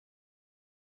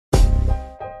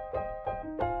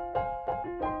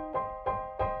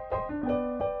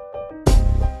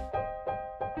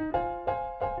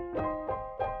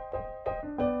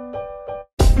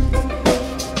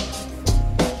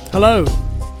Hello,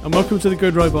 and welcome to The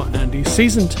Good Robot Andy,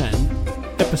 Season 10,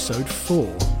 Episode 4.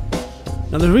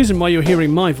 Now, the reason why you're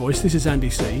hearing my voice, this is Andy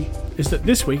C, is that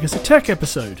this week is a tech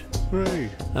episode. Hooray.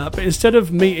 But instead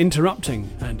of me interrupting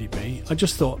Andy B, I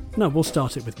just thought, no, we'll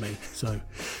start it with me. So,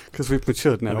 because we've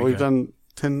matured now. We've done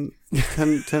 10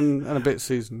 and a bit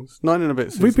seasons. 9 and a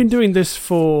bit seasons. We've been doing this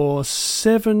for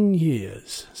 7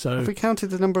 years. So have we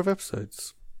counted the number of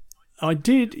episodes? I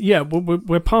did, yeah.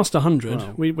 We're past 100.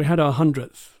 Wow. We had our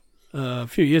 100th a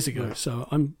few years ago, right. So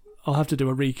I'll have to do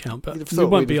a recount. But You'd have thought we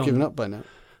won't we'd be have on. given up by now.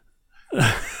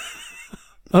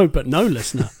 Oh, but no,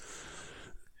 listener.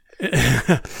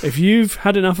 If you've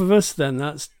had enough of us, then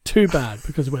that's too bad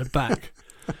because we're back.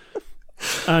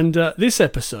 And this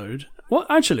episode,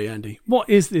 actually, Andy, what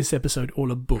is this episode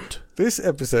all about? This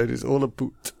episode is all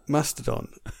about Mastodon.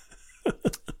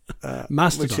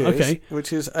 Mastodon,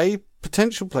 which is a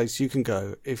potential place you can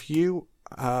go if you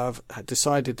have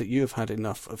decided that you have had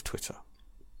enough of Twitter.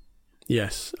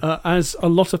 Yes, as a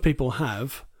lot of people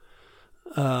have,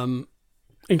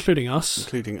 including us,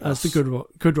 as the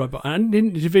good robot and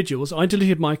individuals. I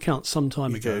deleted my account some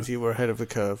time ago. You were ahead of the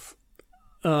curve.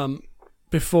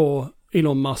 Before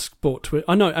Elon Musk bought Twitter.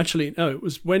 It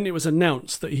was when it was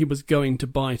announced that he was going to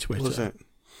buy Twitter. Was it?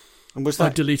 And I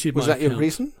deleted my account. Was that your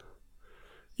reason?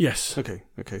 Yes. Okay.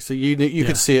 So you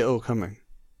could see it all coming.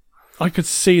 I could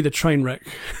see the train wreck.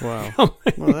 Wow. Coming.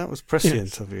 Well, that was prescient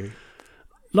Yes. of you.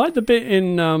 Like the bit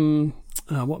in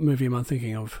what movie am I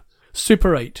thinking of?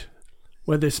 Super 8,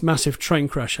 where this massive train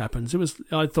crash happens.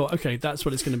 I thought, okay, that's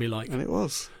what it's going to be like. And it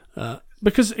was.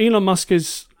 Because Elon Musk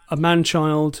is a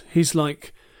man-child. He's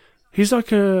like a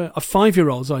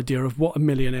 5-year-old's idea of what a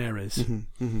millionaire is.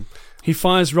 Mm-hmm, mm-hmm. He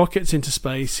fires rockets into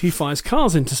space. He fires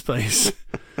cars into space.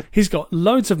 He's got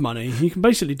loads of money. He can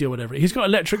basically do whatever. He's got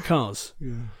electric cars.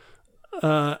 Yeah.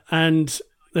 And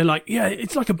they're like, yeah,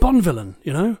 it's like a Bond villain,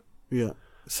 you know? Yeah.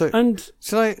 So,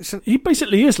 he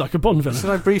basically is like a Bond villain.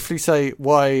 Should I briefly say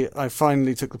why I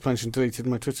finally took the plunge and deleted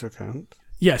my Twitter account?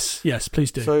 Yes,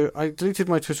 please do. So I deleted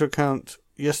my Twitter account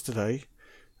yesterday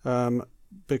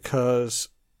because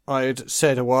I had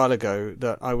said a while ago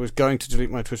that I was going to delete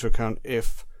my Twitter account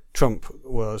if Trump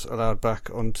was allowed back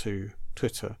onto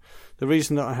Twitter. The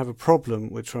reason that I have a problem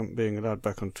with Trump being allowed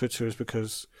back on Twitter is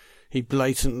because he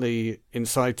blatantly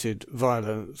incited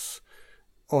violence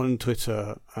on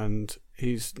Twitter, and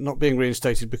he's not being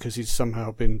reinstated because he's somehow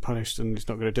been punished and he's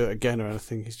not going to do it again or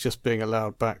anything. He's just being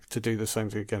allowed back to do the same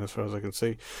thing again as far as I can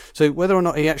see. So whether or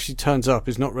not he actually turns up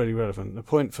is not really relevant. The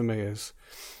point for me is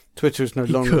Twitter is no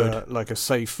longer like a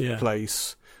safe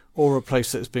place or a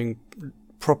place that is being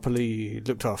properly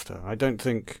looked after. I don't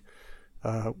think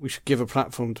we should give a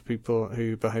platform to people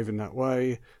who behave in that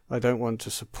way. I don't want to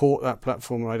support that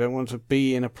platform. I don't want to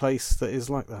be in a place that is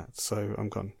like that. So I'm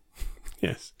gone.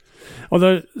 Yes.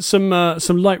 Although some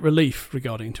light relief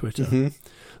regarding Twitter. Mm-hmm.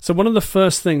 So one of the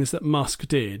first things that Musk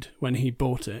did when he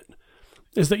bought it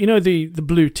is that, you know, the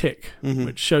blue tick, mm-hmm.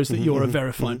 which shows that you're a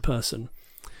verified person.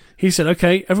 He said,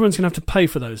 okay, everyone's going to have to pay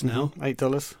for those now.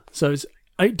 $8. So it's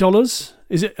 $8.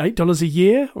 Is it $8 a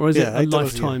year or is it a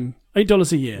lifetime?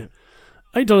 $8 a year.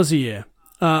 Yeah. $8 a year.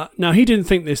 Now, he didn't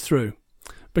think this through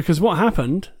because what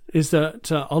happened is that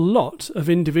a lot of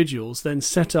individuals then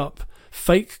set up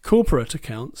fake corporate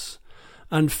accounts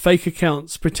and fake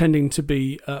accounts pretending to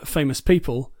be famous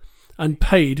people and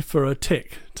paid for a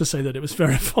tick to say that it was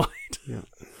verified. Yeah.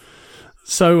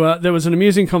 So there was an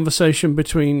amusing conversation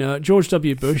between George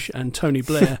W. Bush and Tony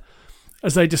Blair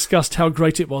as they discussed how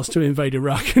great it was to invade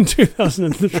Iraq in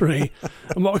 2003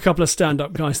 and what a couple of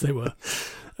stand-up guys they were.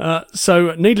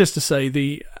 So needless to say,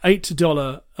 the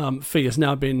 $8 fee has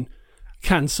now been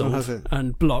cancelled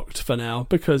and blocked for now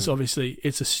because obviously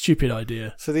it's a stupid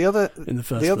idea. So the other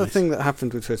place. thing that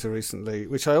happened with Twitter recently,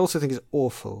 which I also think is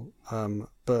awful,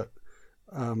 but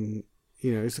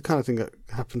it's the kind of thing that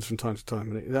happens from time to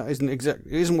time, and that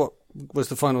isn't what was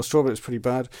the final straw, but it's pretty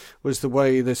bad. Was the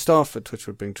way the staff at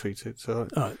Twitter were being treated. So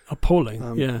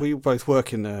appalling. Yeah, we both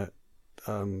work in the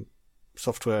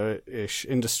software-ish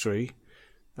industry,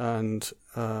 and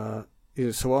so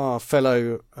our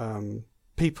fellow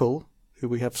people who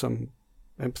we have some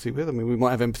empathy with, I mean, we might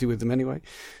have empathy with them anyway,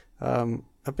 are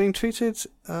being treated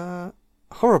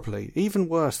horribly, even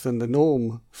worse than the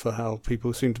norm for how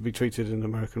people seem to be treated in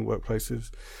American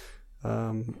workplaces.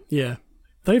 Yeah.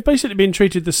 They've basically been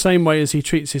treated the same way as he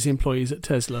treats his employees at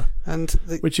Tesla,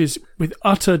 which is with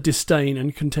utter disdain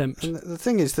and contempt. And the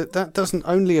thing is that doesn't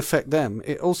only affect them,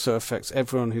 it also affects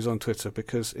everyone who's on Twitter,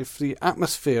 because if the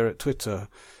atmosphere at Twitter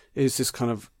is this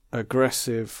kind of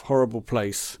aggressive, horrible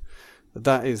place,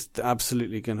 that is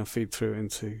absolutely going to feed through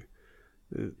into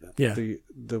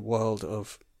the world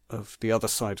of of the other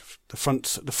side of the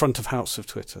front of house of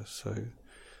Twitter. So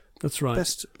that's right.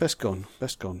 Best gone.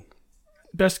 Best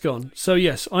gone. So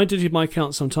yes, I deleted my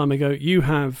account some time ago. You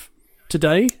have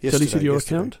today deleted your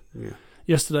account. Yeah.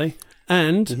 Yesterday.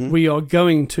 And we are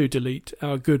going to delete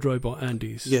our good robot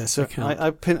Andy's account.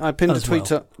 I pinned a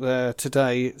tweet up there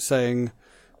today saying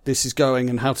this is going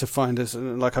and how to find us.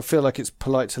 And I feel like it's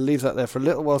polite to leave that there for a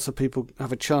little while so people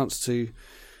have a chance to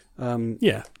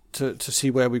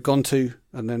see where we've gone to,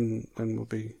 and then we'll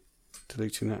be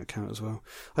deleting that account as well.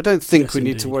 I don't think we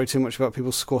need to worry too much about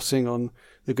people squatting on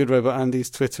the good robot Andy's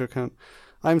Twitter account.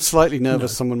 I'm slightly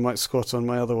nervous someone might squat on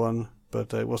my other one,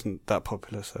 but it wasn't that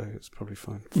popular, so it's probably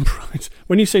fine. Right.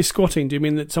 When you say squatting, do you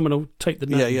mean that someone will take the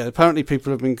name? Yeah. Apparently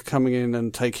people have been coming in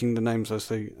and taking the names as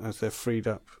they're freed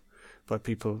up by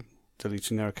people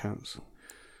deleting their accounts.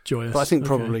 Joyous. But I think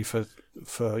probably for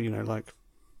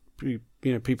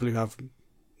people who have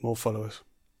more followers.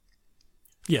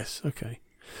 Yes, okay.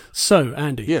 So,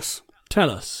 Andy. Yes. Tell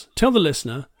the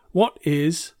listener, what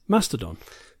is Mastodon?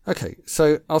 Okay,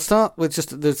 so I'll start with just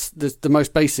the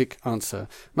most basic answer.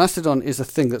 Mastodon is a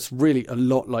thing that's really a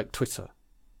lot like Twitter.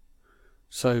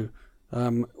 So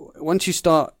once you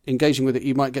start engaging with it,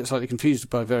 you might get slightly confused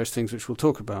by various things, which we'll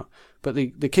talk about. But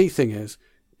the key thing is,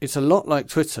 it's a lot like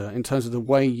Twitter in terms of the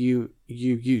way you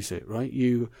use it, right?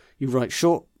 You write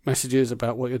short messages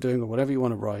about what you're doing or whatever you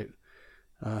want to write,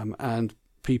 and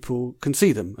people can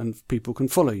see them and people can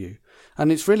follow you.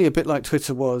 And it's really a bit like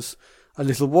Twitter was a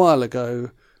little while ago,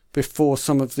 before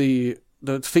some of the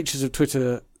features of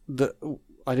Twitter that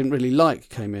I didn't really like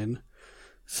came in.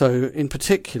 So in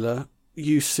particular,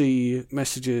 you see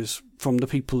messages from the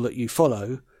people that you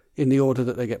follow in the order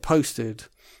that they get posted,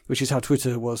 which is how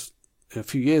Twitter was a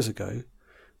few years ago,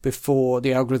 before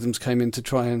the algorithms came in to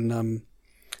try and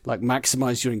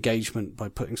maximize your engagement by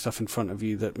putting stuff in front of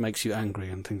you that makes you angry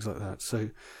and things like that. So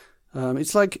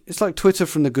it's like Twitter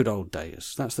from the good old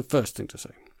days. That's the first thing to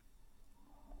say.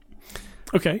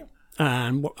 Okay,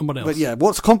 and what else? But yeah,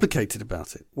 what's complicated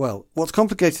about it? Well, what's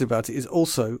complicated about it is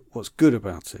also what's good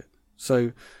about it.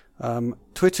 So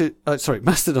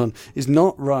Mastodon is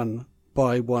not run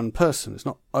by one person. It's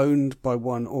not owned by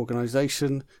one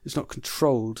organization. It's not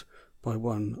controlled by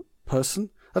one person.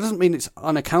 That doesn't mean it's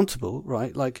unaccountable,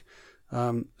 right?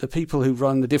 The people who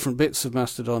run the different bits of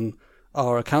Mastodon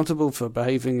are accountable for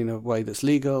behaving in a way that's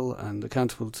legal and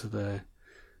accountable to the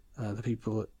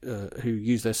people who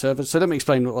use their servers. So let me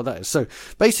explain what that is. So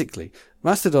basically,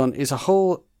 Mastodon is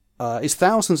is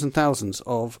thousands and thousands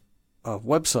of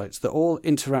websites that all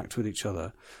interact with each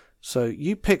other. So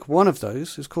you pick one of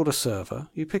those, it's called a server.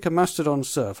 You pick a Mastodon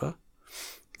server,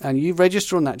 and you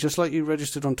register on that just like you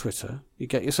registered on Twitter. You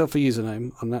get yourself a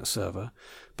username on that server,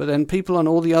 but then people on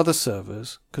all the other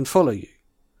servers can follow you.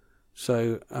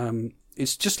 So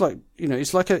it's just like,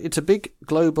 it's a big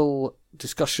global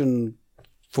discussion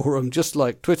forum, just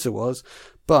like Twitter was,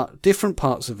 but different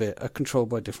parts of it are controlled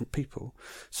by different people.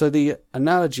 So the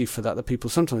analogy for that people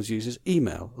sometimes use is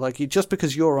email. Just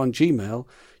because you're on Gmail,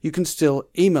 you can still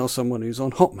email someone who's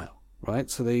on Hotmail,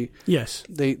 right? So the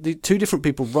two different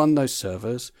people run those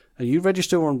servers, and you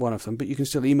register on one of them, but you can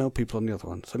still email people on the other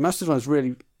one. So Mastodon is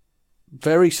really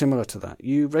very similar to that.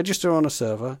 You register on a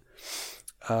server,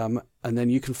 and then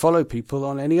you can follow people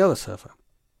on any other server.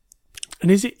 And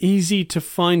is it easy to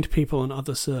find people on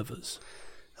other servers?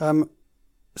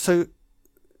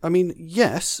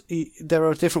 Yes, there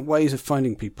are different ways of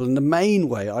finding people. And the main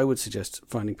way I would suggest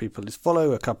finding people is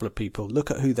follow a couple of people, look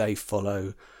at who they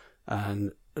follow,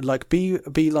 and be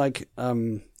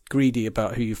greedy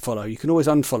about who you follow. You can always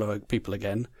unfollow people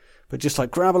again, but just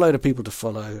grab a load of people to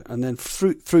follow, and then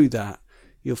through that,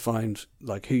 you'll find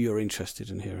who you're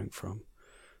interested in hearing from.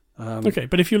 Okay,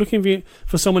 but if you're looking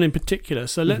for someone in particular,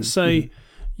 so let's say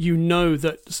you know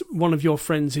that one of your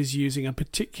friends is using a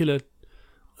particular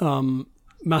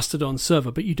Mastodon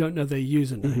server, but you don't know their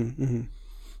username.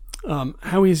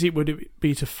 How easy would it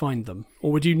be to find them?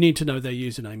 Or would you need to know their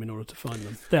username in order to find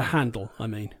them? Their handle, I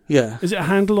mean. Yeah. Is it a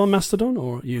handle on Mastodon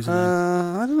or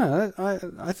username? I don't know.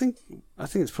 I think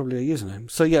it's probably a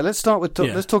username. So yeah, let's start with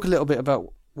let's talk a little bit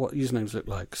about what usernames look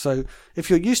like. So if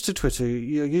you're used to Twitter,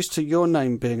 you're used to your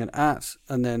name being an @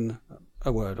 and then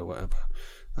a word or whatever.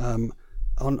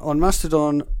 On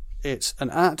Mastodon, it's an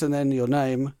 @ and then your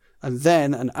name, and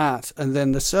then an @ and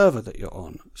then the server that you're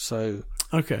on. So,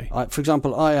 okay. For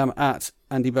example, I am at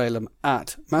Andy Balaam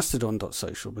at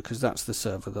Mastodon.social because that's the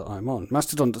server that I'm on.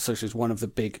 Mastodon.social is one of the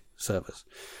big servers.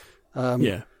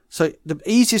 So the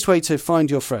easiest way to find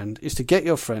your friend is to get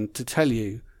your friend to tell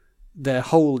you their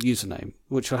whole username,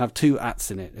 which will have 2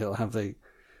 ats in it. It'll have the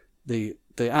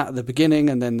at the beginning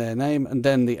and then their name and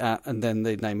then the @ and then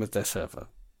the name of their server.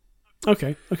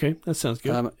 Okay, that sounds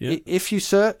good. If you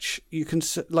search, you can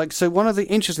so one of the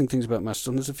interesting things about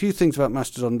Mastodon, there's a few things about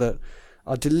Mastodon that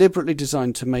are deliberately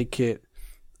designed to make it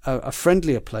a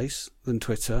friendlier place than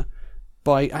Twitter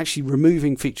by actually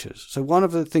removing features. So one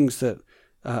of the things that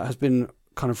has been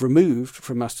kind of removed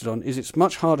from Mastodon is it's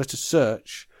much harder to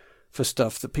search for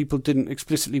stuff that people didn't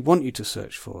explicitly want you to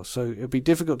search for. So it would be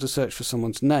difficult to search for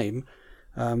someone's name,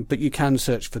 but you can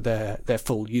search for their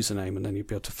full username, and then you'll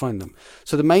be able to find them.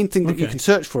 So the main thing that you can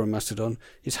search for on Mastodon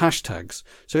is hashtags.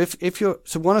 So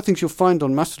so one of the things you'll find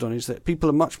on Mastodon is that people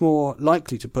are much more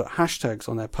likely to put hashtags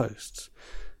on their posts.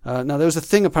 Now there was a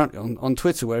thing apparently on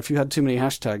Twitter where if you had too many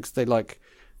hashtags, they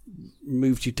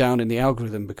moved you down in the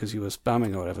algorithm because you were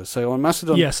spamming or whatever. So on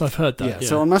Mastodon, yes, I've heard that. Yeah.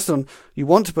 So on Mastodon, you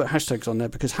want to put hashtags on there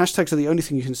because hashtags are the only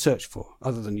thing you can search for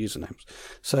other than usernames.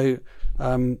 So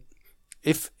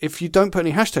if you don't put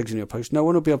any hashtags in your post, no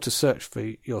one will be able to search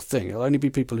for your thing. It'll only be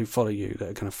people who follow you that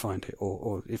are going to find it,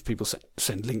 or if people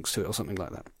send links to it or something like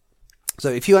that. So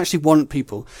if you actually want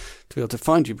people to be able to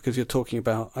find you because you're talking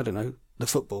about, I don't know, the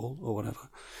football or whatever,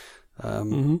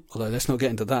 although let's not get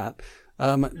into that,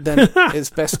 then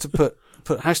it's best to put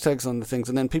hashtags on the things,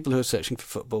 and then people who are searching for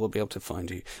football will be able to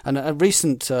find you. And a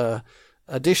recent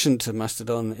addition to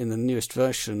Mastodon in the newest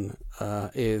version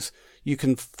is you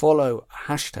can follow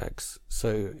hashtags.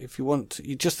 So if you want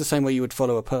to, just the same way you would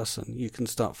follow a person, you can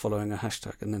start following a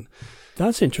hashtag, and then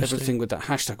that's interesting. Everything with that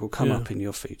hashtag will come up in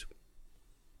your feed.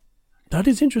 That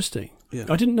is interesting. Yeah.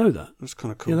 I didn't know that. That's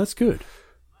kind of cool. Yeah, that's good.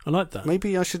 I like that.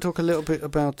 Maybe I should talk a little bit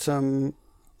about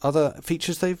other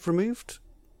features they've removed.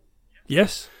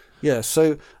 Yes. Yeah,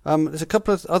 so there's a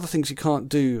couple of other things you can't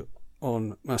do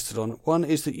on Mastodon. One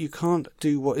is that you can't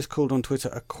do what is called on Twitter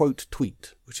a quote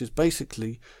tweet, which is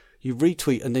basically you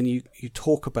retweet and then you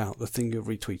talk about the thing you're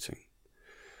retweeting.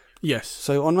 Yes.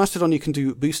 So on Mastodon you can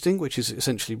do boosting, which is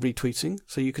essentially retweeting.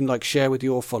 So you can share with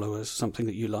your followers something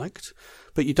that you liked,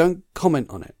 but you don't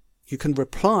comment on it. You can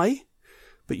reply,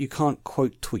 but you can't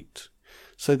quote tweet.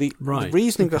 So the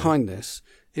reasoning behind this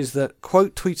is that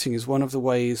quote tweeting is one of the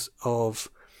ways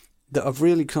that a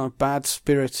really kind of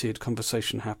bad-spirited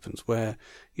conversation happens, where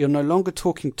you're no longer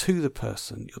talking to the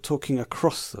person, you're talking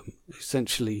across them,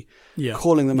 essentially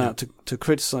calling them out to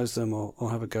criticize them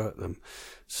or have a go at them.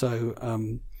 So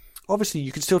obviously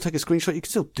you can still take a screenshot, you can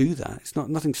still do that, it's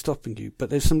nothing stopping you, but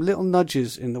there's some little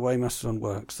nudges in the way Mastodon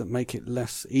works that make it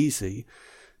less easy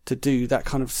to do that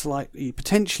kind of slightly,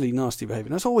 potentially nasty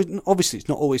behaviour. Obviously it's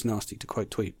not always nasty to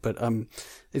quote tweet, but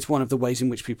it's one of the ways in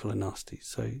which people are nasty.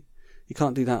 So you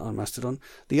can't do that on Mastodon.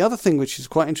 The other thing which is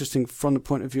quite interesting from the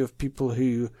point of view of people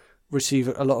who receive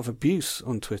a lot of abuse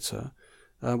on Twitter,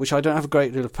 which I don't have a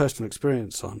great deal of personal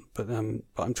experience on, but I'm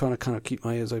trying to kind of keep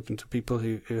my ears open to people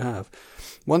who have.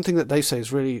 One thing that they say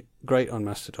is really great on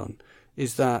Mastodon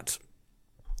is that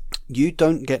you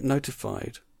don't get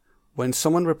notified when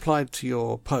someone replied to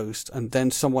your post and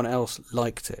then someone else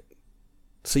liked it.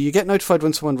 So you get notified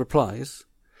when someone replies,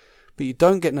 but you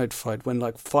don't get notified when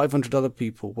 500 other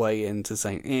people weigh in to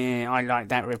say, I like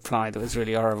that reply, that was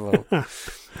really horrible.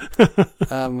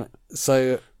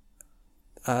 So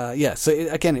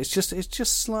it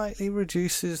just slightly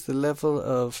reduces the level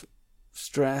of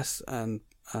stress and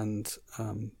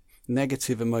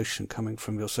negative emotion coming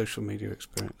from your social media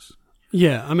experience.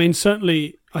 Yeah, I mean,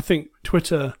 certainly I think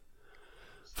Twitter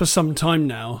for some time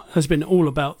now has been all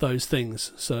about those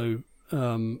things. So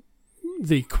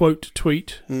the quote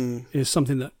tweet is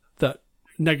something that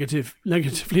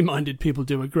negatively minded people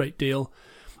do a great deal.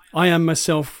 I am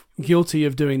myself guilty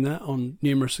of doing that on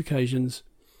numerous occasions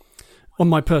on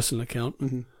my personal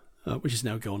account, which is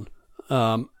now gone.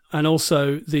 And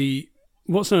also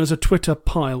what's known as a Twitter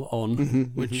pile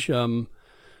on, which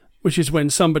is when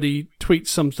somebody tweets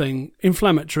something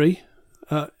inflammatory,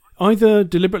 either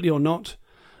deliberately or not,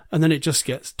 and then it just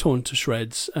gets torn to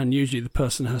shreds, and usually the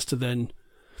person has to then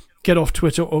get off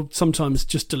Twitter or sometimes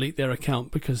just delete their account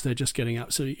because they're just getting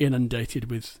absolutely inundated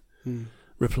with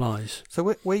replies.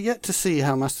 So we're yet to see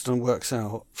how Mastodon works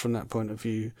out from that point of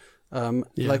view.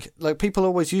 Like people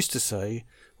always used to say,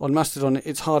 on Mastodon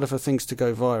it's harder for things to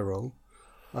go viral.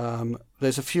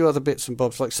 There's a few other bits and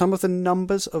bobs, like some of the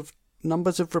numbers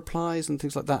of replies and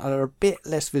things like that are a bit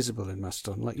less visible in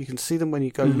Mastodon. Like you can see them when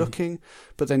you go looking,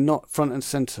 but they're not front and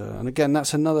center. And again,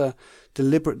 that's another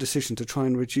deliberate decision to try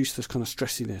and reduce this kind of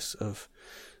stressiness of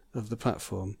the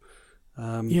platform.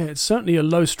 It's certainly a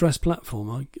low stress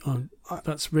platform.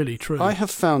 That's really true. I have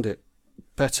found it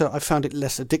better. I found it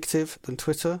less addictive than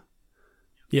Twitter.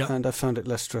 Yeah, and I found it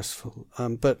less stressful.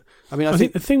 But I mean, I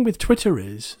think the thing with Twitter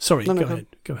is go ahead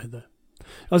there.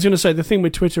 I was going to say the thing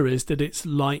with Twitter is that it's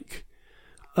like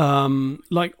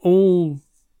all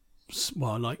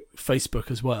like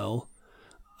Facebook as well,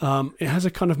 it has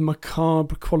a kind of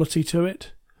macabre quality to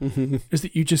it. Is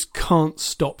that you just can't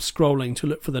stop scrolling to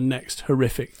look for the next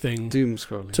horrific thing doom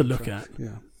scrolling to look at.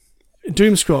 Yeah,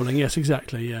 doom scrolling. Yes,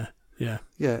 exactly. Yeah.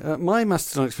 My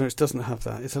Mastodon experience doesn't have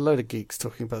that. It's a load of geeks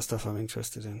talking about stuff I'm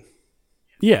interested in.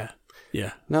 Yeah.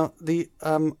 Now,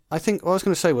 I think what I was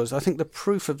going to say was, I think the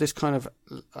proof of this kind of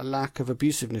a lack of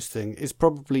abusiveness thing is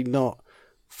probably not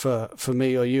for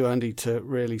me or you, Andy, to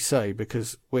really say,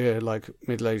 because we're like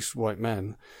middle-aged white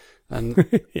men,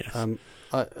 and yes.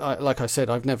 I like I said,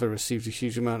 I've never received a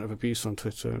huge amount of abuse on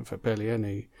Twitter, in fact, barely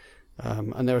any.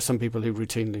 And there are some people who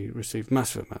routinely receive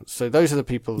massive amounts. So those are the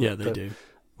people that do.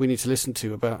 We need to listen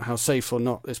to about how safe or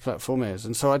not this platform is.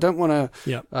 And so I don't want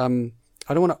to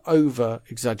I don't want to over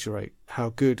exaggerate how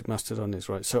good Mastodon is,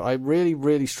 right? So I really,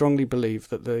 really strongly believe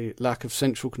that the lack of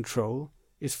central control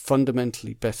is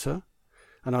fundamentally better.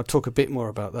 And I'll talk a bit more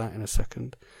about that in a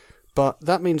second. But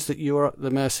that means that you are at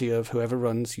the mercy of whoever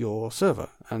runs your server.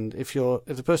 And if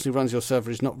the person who runs your server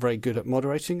is not very good at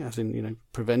moderating, as in,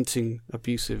 preventing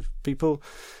abusive people,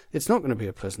 it's not going to be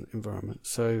a pleasant environment.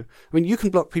 So, I mean, you can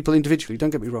block people individually,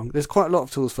 don't get me wrong. There's quite a lot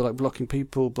of tools for like blocking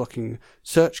people, blocking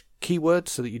search keywords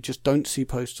so that you just don't see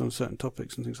posts on certain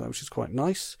topics and things like that, which is quite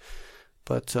nice.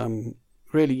 But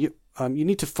really, you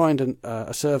need to find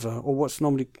a server, or what's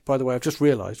normally, by the way, I've just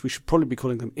realised we should probably be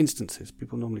calling them instances.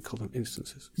 People normally call them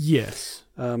instances. Yes.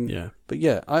 But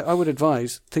yeah, I would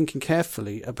advise thinking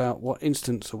carefully about what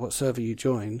instance or what server you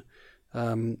join.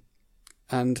 And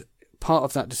part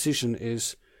of that decision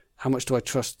is, how much do I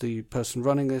trust the person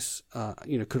running this?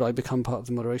 Could I become part of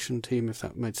the moderation team if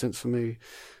that made sense for me?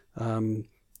 And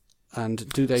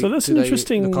do they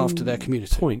look after their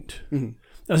community? Point. Mm-hmm.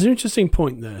 That's an interesting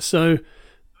point there. So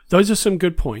those are some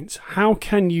good points. How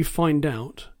can you find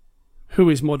out who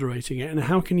is moderating it, and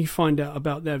how can you find out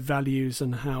about their values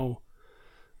and how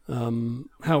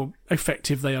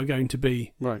effective they are going to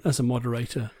be as a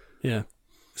moderator? Yeah.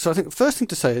 So I think the first thing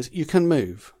to say is you can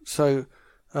move. So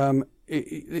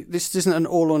this isn't an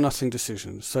all or nothing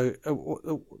decision. So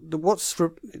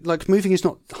moving is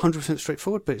not 100%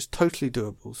 straightforward, but it's totally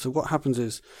doable. So what happens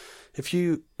is, if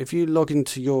you log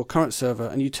into your current server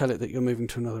and you tell it that you're moving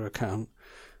to another account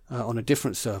on a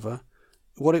different server,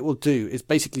 what it will do is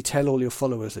basically tell all your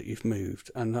followers that you've moved,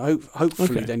 and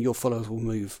hopefully then your followers will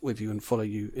move with you and follow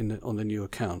you on the new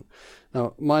account.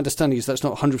 Now, my understanding is that's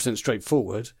not 100%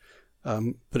 straightforward,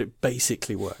 but it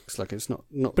basically works. Like, it's not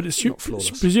but it's not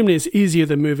flawless. Presumably, it's easier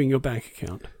than moving your bank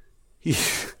account.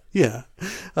 Yeah.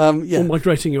 Or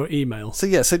migrating your email. So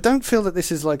don't feel that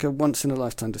this is like a once in a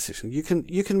lifetime decision. You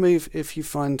can move if you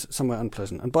find somewhere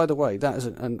unpleasant. And by the way, that is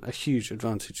a huge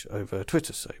advantage over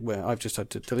Twitter, say, where I've just had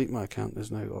to delete my account.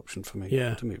 There's no option for me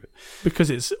to move it. Because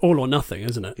it's all or nothing,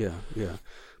 isn't it? Yeah.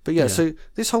 But so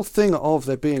this whole thing of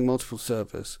there being multiple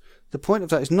servers, the point of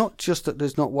that is not just that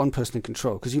there's not one person in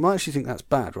control, because you might actually think that's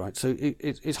bad, right? So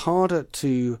it's harder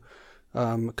to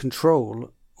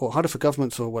control, or harder for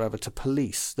governments or whatever to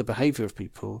police the behaviour of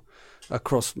people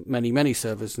across many, many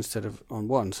servers instead of on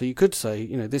one. So you could say,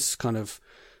 this kind of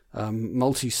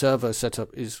multi-server setup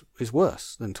is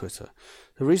worse than Twitter.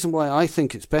 The reason why I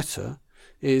think it's better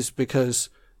is because,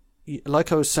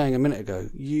 like I was saying a minute ago,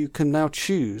 you can now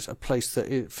choose a place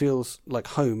that it feels like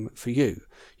home for you.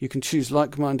 You can choose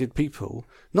like-minded people,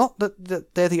 not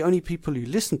that they're the only people you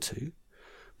listen to,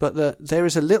 but that there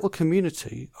is a little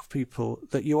community of people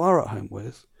that you are at home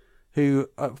with, who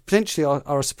potentially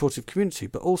are a supportive community,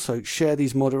 but also share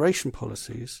these moderation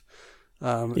policies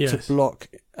to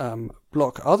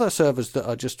block other servers that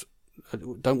are just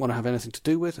don't want to have anything to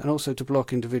do with, and also to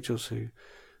block individuals who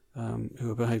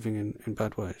are behaving in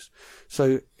bad ways.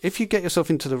 So if you get yourself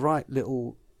into the right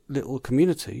little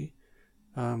community,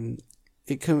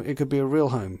 it could be a real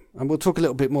home. And we'll talk a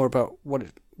little bit more about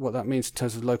what that means in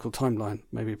terms of local timeline,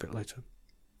 maybe a bit later.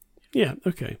 Yeah.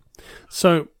 Okay.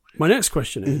 So my next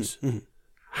question is,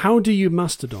 how do you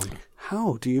Mastodon?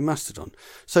 How do you Mastodon?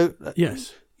 So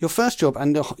yes, your first job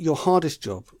and your hardest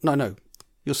job,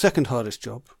 your second hardest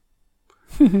job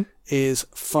is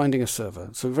finding a server.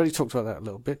 So we've already talked about that a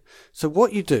little bit. So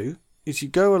what you do is you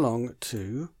go along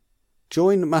to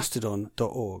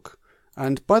joinmastodon.org.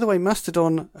 And by the way,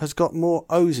 Mastodon has got more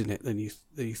O's in it than you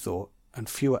thought, and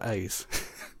fewer A's.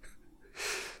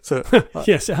 So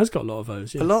yes, it has got a lot of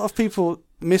O's. Yeah. A lot of people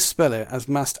misspell it as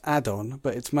Mastodon,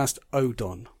 but it's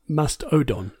Mastodon.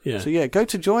 Mastodon, yeah. So go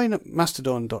to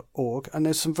joinmastodon.org, and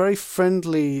there's some very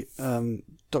friendly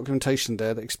documentation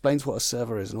there that explains what a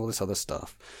server is and all this other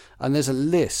stuff. And there's a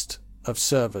list of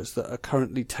servers that are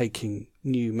currently taking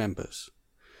new members.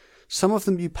 Some of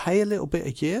them you pay a little bit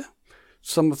a year.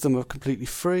 Some of them are completely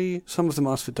free. Some of them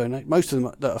ask for Most of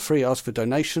them that are free ask for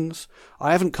donations.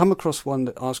 I haven't come across one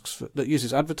that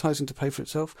uses advertising to pay for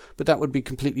itself, but that would be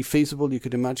completely feasible. You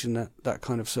could imagine that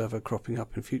kind of server cropping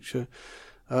up in future.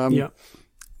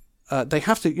 They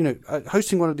have to,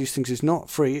 hosting one of these things is not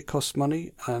free. It costs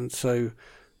money, and so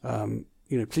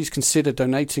please consider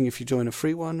donating if you join a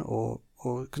free one, or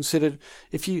consider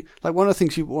if you one of the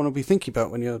things you want to be thinking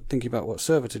about when you're thinking about what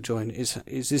server to join is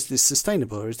this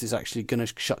sustainable, or is this actually going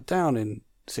to shut down in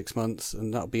 6 months,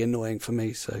 and that'll be annoying for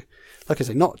me. So, like I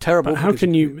say, not terrible. But how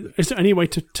can you? Is there any way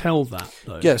to tell that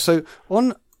though? Yeah. So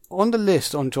on the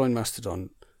list on Join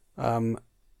Mastodon .org,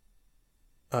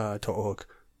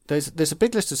 there's a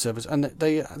big list of servers, and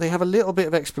they have a little bit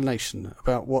of explanation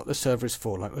about what the server is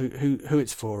for, like who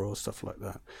it's for or stuff like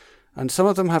that. And some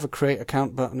of them have a create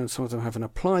account button, and some of them have an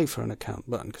apply for an account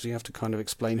button, because you have to kind of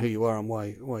explain who you are and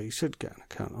why you should get an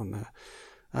account on there.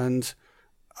 And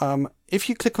if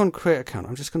you click on create account,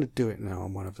 I'm just going to do it now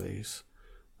on one of these.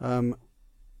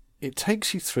 It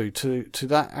takes you through to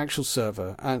that actual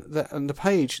server, and the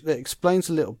page that explains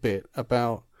a little bit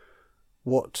about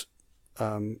what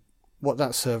that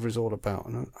server is all about.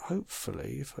 And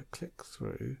hopefully, if I click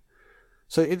through.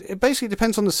 So it basically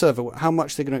depends on the server how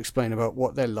much they're going to explain about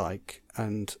what they're like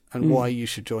and why you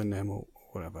should join them or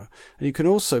whatever. And you can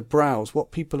also browse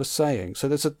what people are saying. So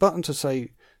there's a button that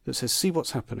says see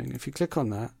what's happening. If you click on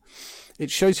that, it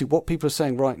shows you what people are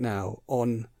saying right now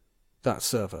on that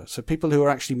server. So people who are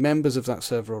actually members of that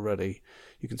server already,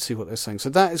 you can see what they're saying. So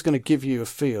that is going to give you a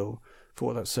feel for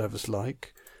what that server's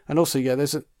like. And also,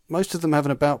 most of them have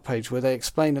an about page where they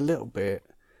explain a little bit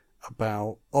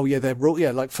about their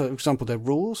rule, like for example their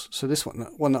rules. So this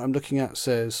one that I'm looking at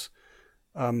says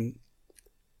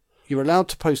you're allowed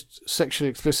to post sexually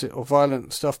explicit or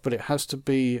violent stuff, but it has to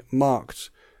be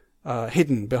marked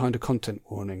hidden behind a content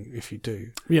warning if you do.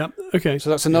 Yeah, okay.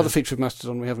 So that's another feature of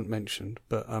Mastodon we haven't mentioned,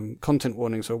 but content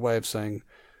warnings are a way of saying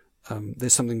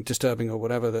there's something disturbing or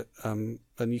whatever that and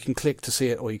you can click to see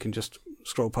it, or you can just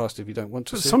scroll past it if you don't want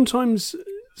to see sometimes it.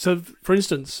 So for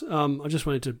instance, I just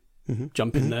wanted to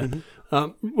jump in there.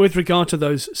 With regard to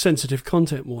those sensitive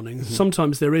content warnings,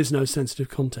 sometimes there is no sensitive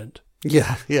content.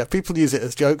 Yeah. People use it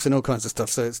as jokes and all kinds of stuff.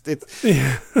 So it's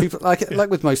people like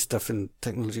with most stuff in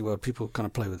technology world, people kind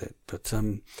of play with it. But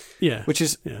which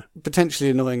is potentially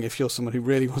annoying if you're someone who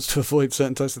really wants to avoid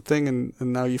certain types of thing, and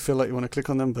now you feel like you want to click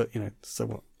on them. But so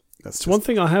what? That's just... One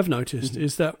thing I have noticed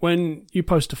is that when you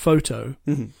post a photo,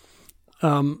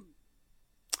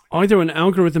 either an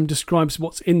algorithm describes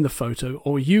what's in the photo,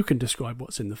 or you can describe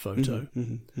what's in the photo.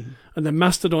 And then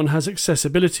Mastodon has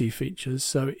accessibility features,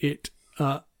 so it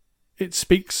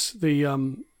speaks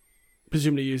the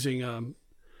presumably using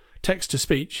text to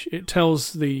speech. It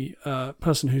tells the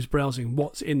person who's browsing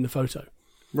what's in the photo.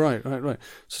 Right.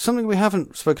 So something we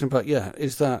haven't spoken about yet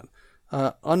is that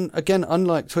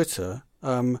unlike Twitter,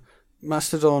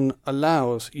 Mastodon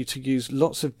allows you to use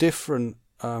lots of different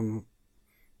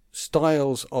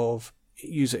styles of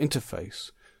user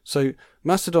interface. So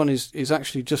Mastodon is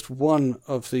actually just one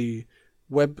of the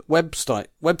website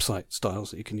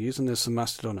styles that you can use, and there's some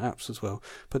Mastodon apps as well.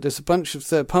 But there's a bunch of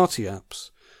third-party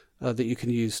apps that you can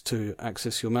use to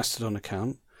access your Mastodon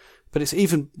account. But it's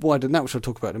even wider than that, which I'll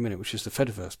talk about in a minute, which is the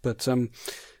Fediverse. But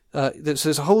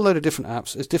there's a whole load of different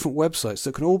apps. There's different websites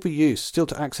that can all be used still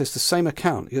to access the same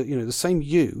account. The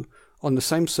same on the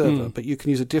same server, but you can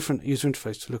use a different user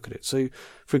interface to look at it. So,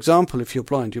 for example, if you're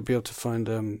blind, you'll be able to find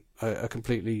a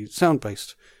completely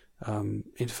sound-based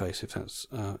interface if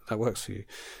that works for you.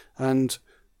 And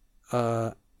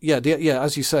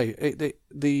as you say,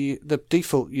 the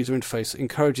default user interface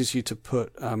encourages you to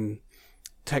put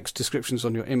text descriptions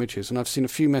on your images. And I've seen a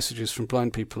few messages from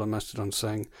blind people on Mastodon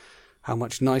saying how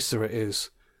much nicer it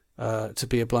is to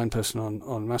be a blind person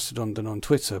on Mastodon than on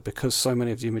Twitter, because so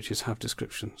many of the images have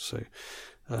descriptions. So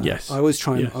I always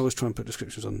try and put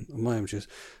descriptions on my images.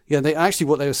 Yeah,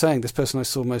 what they were saying, this person I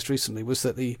saw most recently, was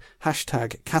that the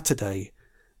hashtag Cataday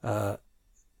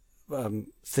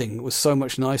thing was so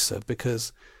much nicer,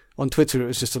 because on Twitter it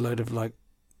was just a load of I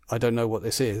don't know what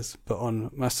this is, but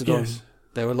on Mastodon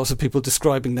there were lots of people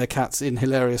describing their cats in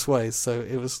hilarious ways, so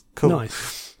it was cool.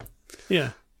 Nice.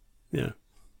 Yeah.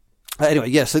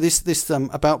 Anyway, so this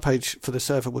about page for the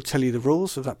server will tell you the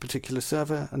rules of that particular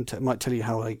server, and it might tell you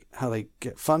how they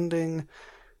get funding,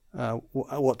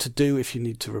 what to do if you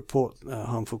need to report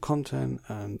harmful content,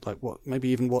 and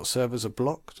what servers are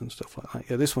blocked and stuff like that.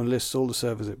 Yeah, this one lists all the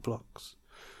servers it blocks,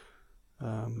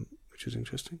 which is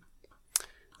interesting.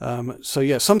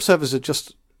 Some servers are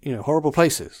just horrible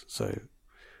places. So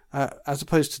as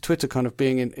opposed to Twitter kind of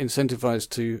being incentivized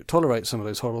to tolerate some of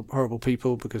those horrible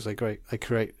people because they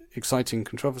create exciting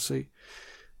controversy.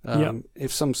 Yep.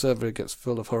 If some server gets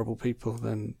full of horrible people,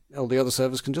 then all the other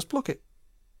servers can just block it.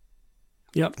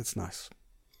 Yep. It's nice.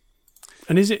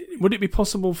 And would it be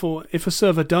possible for, if a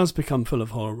server does become full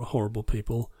of horrible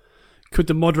people, could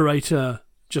the moderator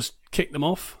just kick them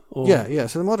off? Or? Yeah.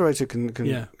 So the moderator can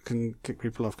kick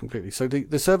people off completely. So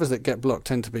the servers that get blocked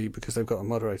tend to be because they've got a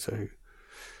moderator who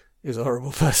is a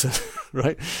horrible person,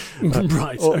 right?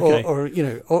 Right. Okay.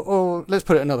 Or let's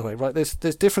put it another way, right? There's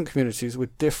different communities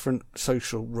with different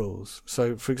social rules.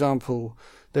 So, for example,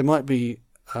 there might be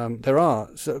there are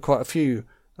quite a few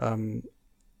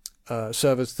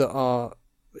servers that are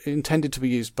intended to be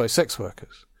used by sex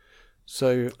workers.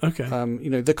 So,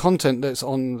 the content that's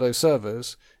on those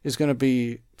servers is going to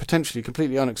be potentially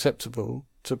completely unacceptable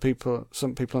to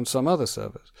some people on some other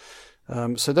servers.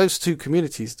 So those two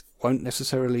communities won't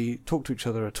necessarily talk to each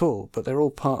other at all, but they're all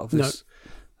part of this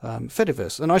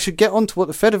Fediverse. And I should get on to what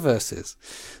the Fediverse is.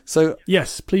 So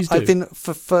yes, please do. I've been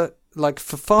for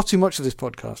far too much of this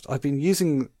podcast, I've been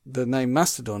using the name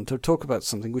Mastodon to talk about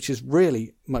something which is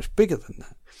really much bigger than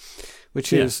that,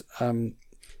 which is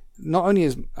not only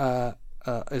is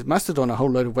Mastodon a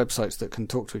whole load of websites that can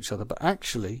talk to each other, but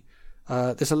actually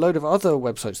there's a load of other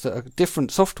websites that are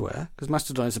different software, because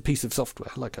Mastodon is a piece of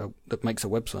software that makes a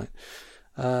website.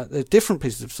 There are different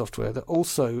pieces of software that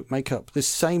also make up this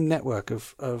same network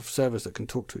of servers that can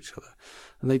talk to each other.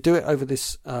 And they do it over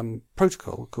this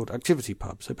protocol called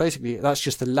ActivityPub. So basically, that's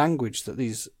just the language that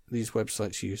these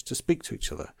websites use to speak to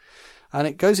each other. And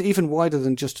it goes even wider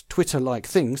than just Twitter-like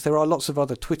things. There are lots of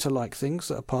other Twitter-like things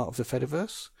that are part of the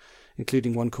Fediverse,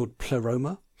 including one called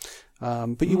Pleroma.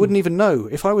 But you wouldn't even know.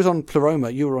 If I was on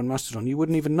Pleroma, you were on Mastodon, you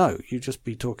wouldn't even know. You'd just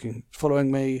be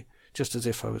following me, just as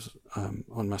if I was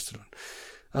on Mastodon.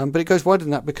 But it goes wider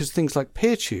than that because things like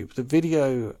PeerTube, the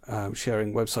video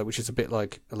sharing website, which is a bit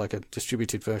like a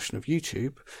distributed version of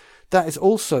YouTube, that is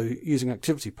also using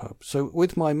ActivityPub. So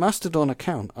with my Mastodon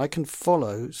account, I can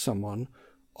follow someone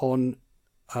on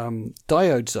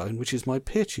Diode Zone, which is my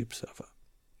PeerTube server.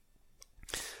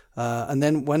 And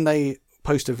then when they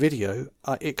post a video,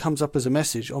 it comes up as a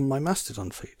message on my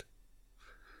Mastodon feed.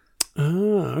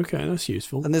 Ah, okay, that's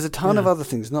useful. And there's a ton of other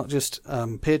things, not just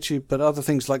PeerTube, but other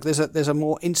things like there's a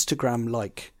more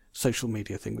Instagram-like social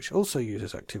media thing which also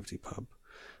uses ActivityPub,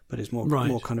 but is more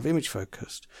kind of image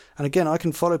focused. And again, I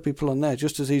can follow people on there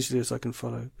just as easily as I can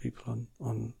follow people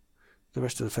on the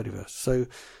rest of the Fediverse. So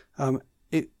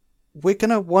we're going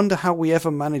to wonder how we ever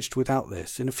managed without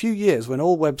this. In a few years, when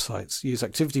all websites use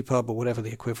ActivityPub or whatever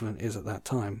the equivalent is at that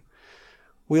time,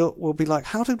 we'll be like,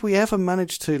 how did we ever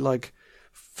manage to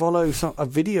follow a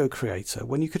video creator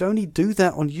when you could only do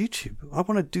that on YouTube? I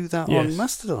want to do that on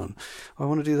Mastodon. I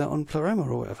want to do that on Pleroma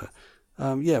or whatever.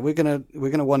 We're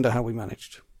gonna wonder how we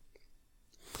managed.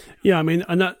 Yeah, I mean,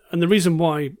 and the reason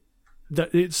why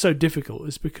that it's so difficult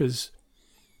is because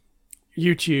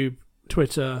YouTube,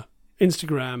 Twitter,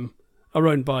 Instagram are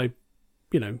owned by,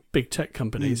 big tech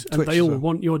companies, and they all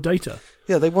want your data.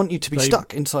 Yeah, they want you to be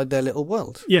stuck inside their little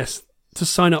world. Yes, to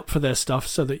sign up for their stuff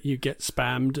so that you get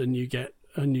spammed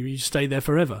and you stay there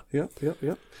forever. Yeah.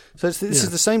 So this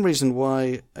is the same reason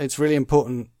why it's really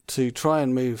important to try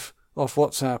and move off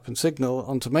WhatsApp and Signal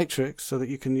onto Matrix so that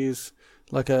you can use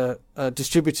a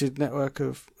distributed network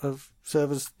of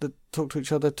servers that talk to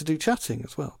each other to do chatting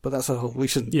as well. But that's a whole...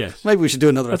 Maybe we should do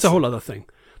another episode. That's a whole other thing.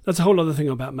 That's a whole other thing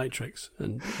about Matrix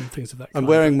and things of that kind. I'm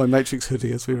wearing my Matrix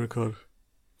hoodie as we record.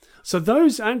 So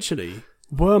those actually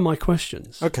were my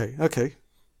questions. Okay.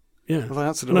 Yeah. Have I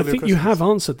answered all your questions? And I think you have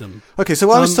answered them. Okay, so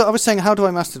I was saying, how do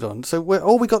I Mastodon? So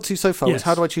all we got to so far was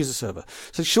how do I choose a server?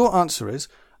 So the short answer is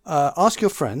ask your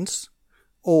friends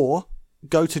or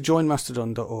go to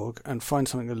joinmastodon.org and find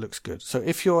something that looks good. So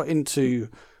if you're into...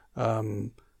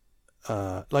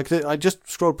 I just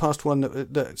scrolled past one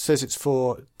that says it's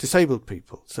for disabled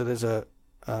people. So there's I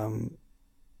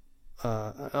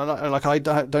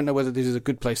don't know whether these are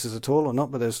good places at all or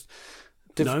not, but there's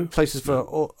different places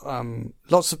for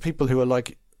lots of people who are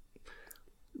like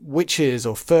witches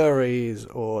or furries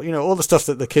or all the stuff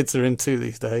that the kids are into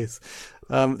these days.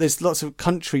 There's lots of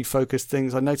country focused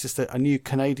things. I noticed that a new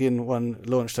Canadian one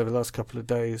launched over the last couple of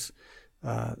days.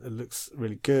 It looks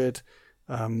really good.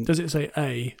 Does it say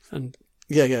A? And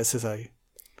yeah, it says A.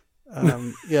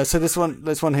 So there's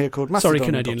one here called Mastodon. Sorry,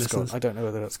 Canadian listeners. I don't know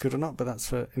whether that's good or not, but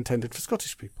that's intended for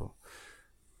Scottish people.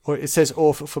 Or it says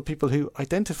for people who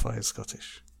identify as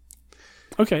Scottish.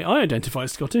 Okay, I identify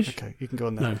as Scottish. Okay, you can go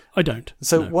on there. No, I don't.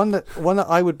 So one that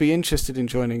I would be interested in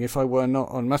joining if I were not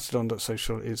on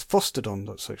Mastodon.social is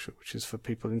Fostodon.social, which is for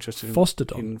people interested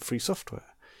in free software.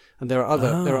 And there are other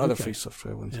okay. free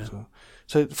software ones as well.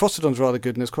 So Frostodon's rather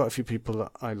good, and there's quite a few people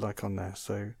that I like on there.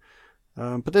 So,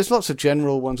 but there's lots of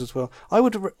general ones as well. I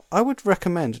would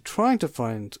recommend trying to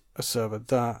find a server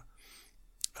that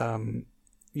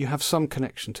you have some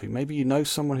connection to. Maybe you know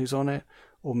someone who's on it,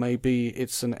 or maybe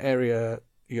it's an area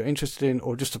you're interested in,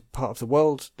 or just a part of the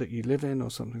world that you live in,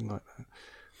 or something like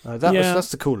that.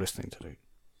 That's the coolest thing to do.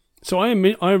 So I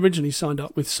originally signed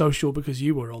up with Social because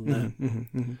you were on there.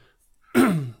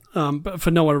 But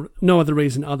for no other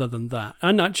reason other than that.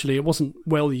 And actually, it wasn't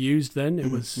well used then.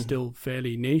 It was still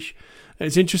fairly niche.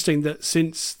 It's interesting that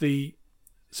since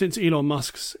Elon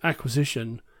Musk's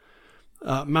acquisition,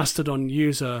 Mastodon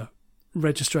user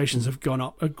registrations have gone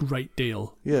up a great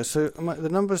deal. Yeah, so the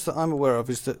numbers that I'm aware of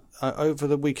is that over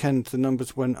the weekend, the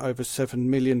numbers went over 7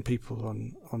 million people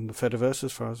on the Fediverse,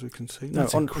 as far as we can see.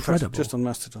 That's incredible. In fact, just on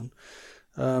Mastodon.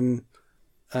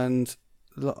 And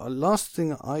last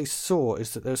thing I saw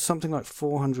is that there's something like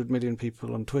 400 million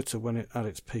people on Twitter at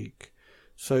its peak.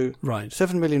 So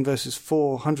 7 million versus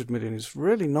 400 million is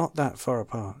really not that far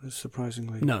apart,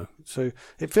 surprisingly. No. So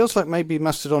it feels like maybe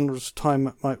Mastodon's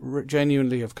time might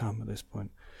genuinely have come at this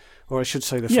point. Or I should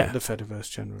say the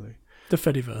Fediverse generally. The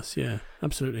Fediverse, yeah,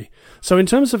 absolutely. So in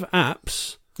terms of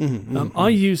apps, I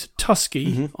use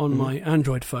s10e on my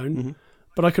Android phone,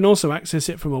 but I can also access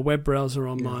it from a web browser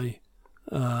on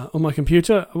my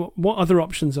computer. What other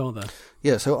options are there?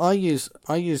 Yeah, so I use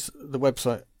the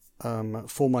website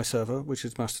for my server, which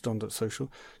is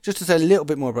mastodon.social. Just to say a little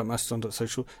bit more about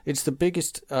mastodon.social, it's the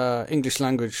biggest English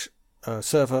language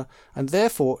server, and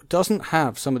therefore doesn't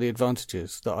have some of the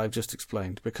advantages that I've just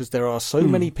explained, because there are so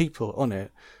many people on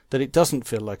it that it doesn't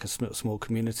feel like a small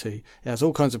community. It has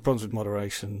all kinds of problems with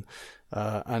moderation,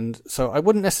 and so I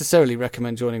wouldn't necessarily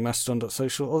recommend joining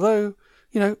mastodon.social, although,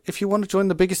 if you want to join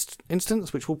the biggest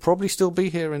instance, which will probably still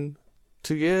be here in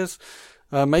 2 years,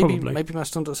 maybe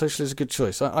Mastodon.social is a good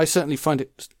choice. I certainly find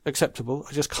it acceptable.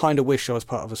 I just kind of wish I was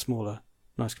part of a smaller,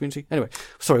 nice community. Anyway,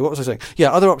 sorry, what was I saying?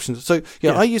 Yeah, other options. So,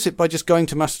 I use it by just going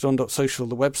to Mastodon.social,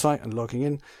 the website, and logging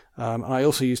in. And I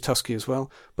also use s10e as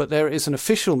well. But there is an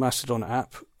official Mastodon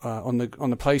app on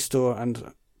the Play Store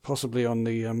and possibly on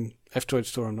the F-Droid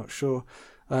Store, I'm not sure.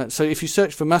 So if you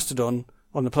search for Mastodon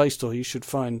on the Play Store, you should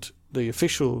find the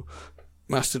official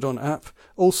Mastodon app.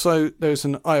 Also, there's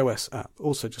an iOS app,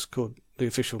 also just called the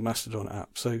official Mastodon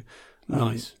app. So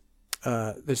nice.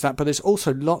 There's that, but there's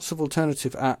also lots of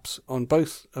alternative apps on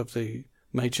both of the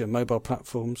major mobile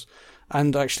platforms,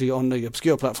 and actually on the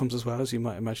obscure platforms as well, as you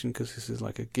might imagine, because this is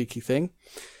like a geeky thing.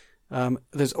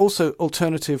 There's also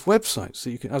alternative websites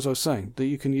that you can, as I was saying, that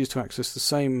you can use to access the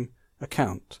same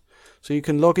account. So you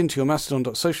can log into your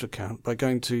Mastodon.social account by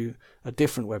going to a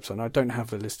different website. Now, I don't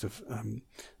have a list of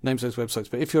names of those websites,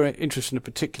 but if you're interested in a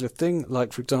particular thing,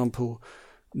 like, for example,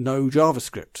 no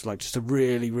JavaScript, like just a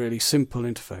really, really simple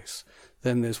interface,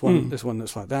 then there's one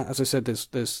that's like that. As I said,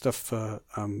 there's stuff for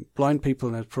blind people,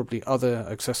 and there's probably other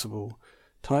accessible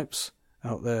types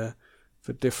out there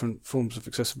for different forms of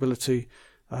accessibility.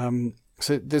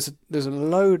 So there's a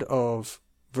load of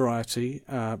variety,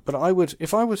 but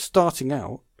if I was starting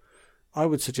out, I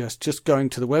would suggest just going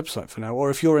to the website for now, or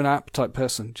if you're an app type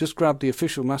person, just grab the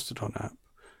official Mastodon app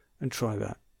and try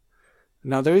that.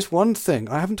 Now, there is one thing.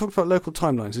 I haven't talked about local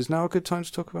timelines. Is now a good time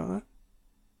to talk about that?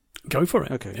 Go for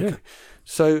it. Okay.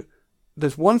 So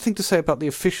there's one thing to say about the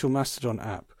official Mastodon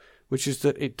app, which is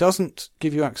that it doesn't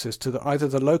give you access to either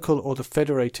the local or the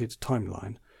federated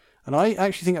timeline. And I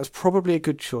actually think that's probably a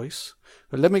good choice.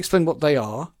 But let me explain what they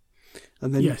are.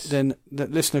 And then the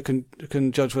listener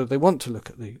can judge whether they want to look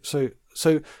at the.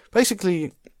 So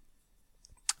basically,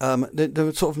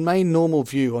 the sort of main normal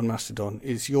view on Mastodon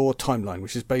is your timeline,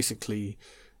 which is basically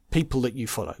people that you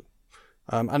follow.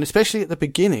 And especially at the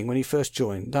beginning, when you first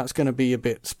join, that's going to be a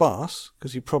bit sparse,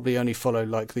 because you probably only follow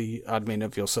like the admin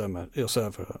of your server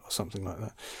or something like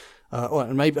that. Or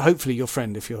maybe, hopefully, your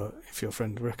friend, if your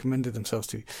friend recommended themselves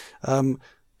to you.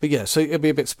 But yeah, so it'll be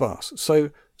a bit sparse. So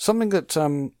something that,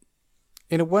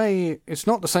 in a way, it's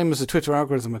not the same as the Twitter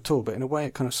algorithm at all, but in a way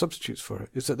it kind of substitutes for it,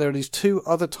 is that there are these two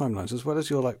other timelines, as well as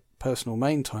your like personal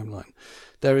main timeline.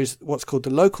 There is what's called the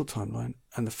local timeline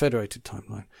and the federated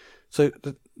timeline. So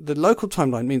the local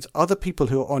timeline means other people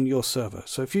who are on your server.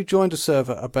 So if you joined a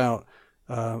server about,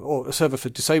 or a server for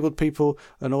disabled people,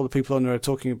 and all the people on there are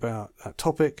talking about that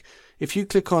topic, if you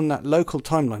click on that local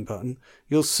timeline button,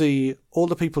 you'll see all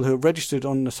the people who are registered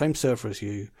on the same server as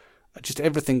you, just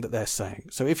everything that they're saying.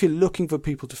 So if you're looking for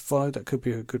people to follow, that could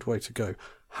be a good way to go.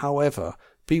 However,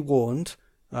 be warned,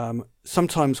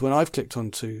 sometimes when I've clicked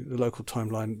onto the local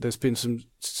timeline, there's been some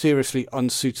seriously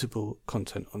unsuitable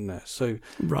content on there. So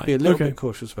be a little bit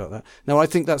cautious about that. Now, I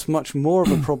think that's much more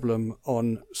of a problem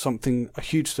on a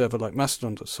huge server like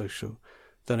Mastodon.social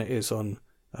than it is on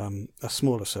a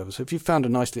smaller server. So if you found a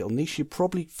nice little niche, you're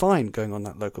probably fine going on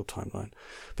that local timeline.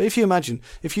 But if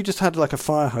you just had like a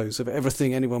fire hose of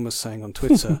everything anyone was saying on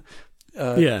Twitter,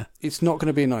 it's not going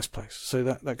to be a nice place. So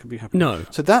that could be happening. No.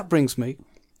 So that brings me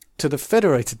to the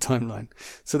federated timeline.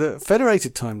 So the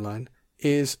federated timeline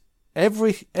is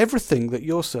everything that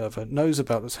your server knows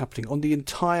about that's happening on the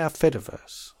entire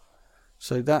Fediverse.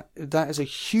 So that is a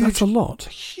huge, that's a lot,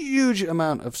 huge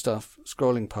amount of stuff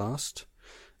scrolling past,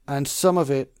 and some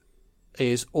of it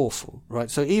is awful,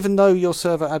 right? So even though your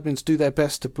server admins do their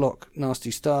best to block nasty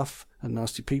stuff and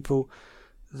nasty people,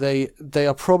 they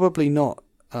are probably not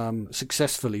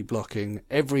successfully blocking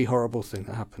every horrible thing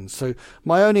that happens. So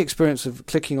my only experience of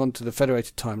clicking onto the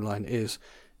federated timeline is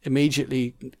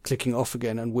immediately clicking off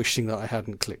again and wishing that I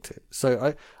hadn't clicked it.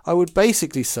 So I would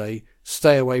basically say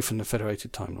stay away from the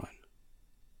federated timeline.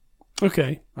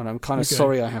 Okay. And I'm kind of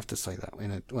sorry I have to say that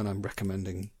when I'm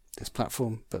recommending this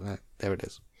platform, but there it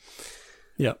is.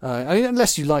 Yeah. I mean,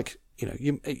 unless you like,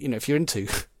 if you're into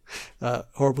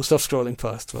horrible stuff scrolling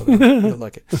past, well, then you'll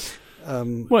like it.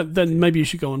 Well, then maybe you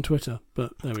should go on Twitter,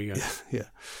 but there we go. Yeah.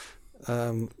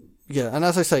 And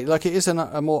as I say, like, it is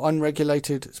a more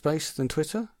unregulated space than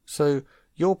Twitter. So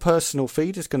your personal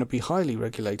feed is going to be highly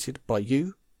regulated by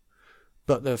you,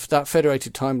 but that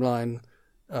federated timeline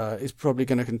is probably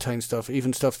going to contain stuff,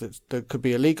 even stuff that could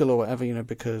be illegal or whatever,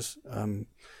 because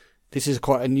this is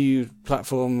quite a new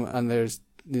platform and there's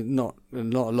not a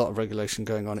lot of regulation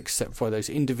going on except by those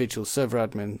individual server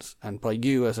admins and by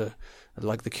you as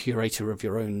like the curator of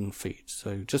your own feed.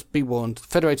 So just be warned.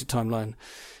 Federated timeline,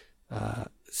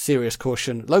 serious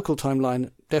caution. Local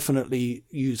timeline, definitely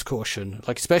use caution.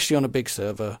 Like, especially on a big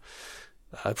server,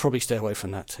 probably stay away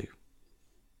from that too.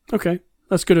 Okay,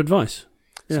 that's good advice.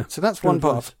 Yeah. So that's one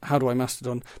part of how do I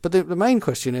Mastodon. But the main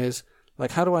question is,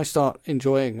 like, how do I start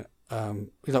enjoying?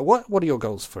 What are your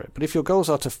goals for it? But if your goals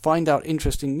are to find out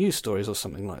interesting news stories or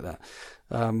something like that,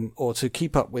 or to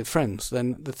keep up with friends,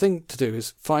 then the thing to do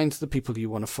is find the people you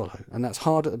want to follow, and that's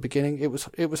hard at the beginning. It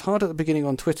was hard at the beginning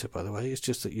on Twitter, by the way. It's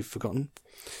just that you've forgotten.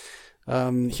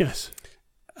 Yes.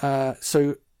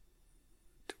 So,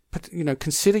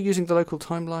 consider using the local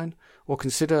timeline, or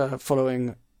consider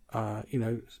following,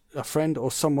 a friend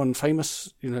or someone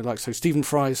famous. So Stephen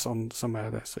Fry's on somewhere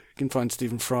there, so you can find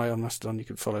Stephen Fry on Mastodon. You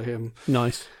can follow him.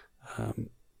 Nice.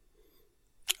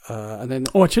 And then,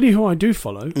 I tell you who I do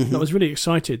follow. I was really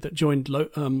excited that joined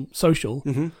social.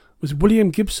 Was William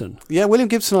Gibson. Yeah, William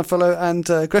Gibson I follow, and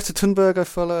Greta Thunberg I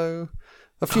follow.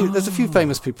 There's a few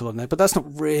famous people on there, but that's not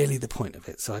really the point of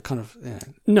it. So I kind of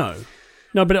No,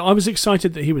 but I was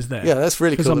excited that he was there. Yeah, that's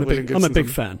really cool. I'm a big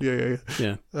fan. Yeah.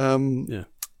 Yeah.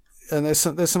 And there's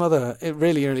some other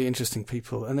really, really interesting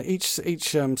people, and each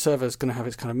server is going to have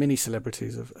its kind of mini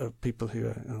celebrities of people who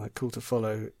are like cool to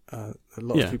follow. A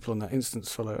lot of people on that instance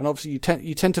follow, and obviously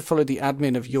you tend to follow the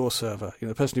admin of your server,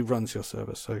 the person who runs your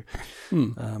server. So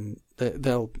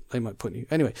they might point you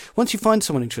anyway. Once you find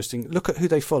someone interesting, look at who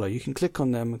they follow. You can click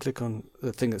on them and click on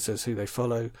the thing that says who they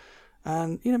follow,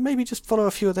 and maybe just follow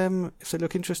a few of them if they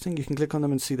look interesting. You can click on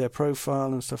them and see their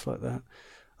profile and stuff like that.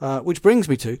 Which brings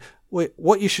me to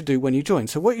what you should do when you join.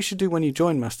 So what you should do when you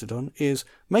join Mastodon is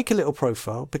make a little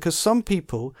profile, because some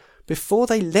people, before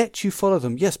they let you follow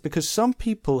them, because some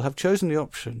people have chosen the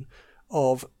option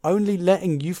of only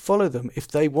letting you follow them if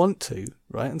they want to,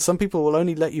 right? And some people will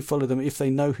only let you follow them if they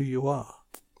know who you are.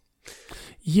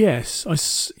 Yes,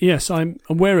 I'm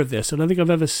aware of this. I don't think I've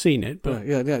ever seen it, but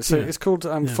So it's called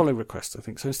follow request, I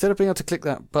think. So instead of being able to click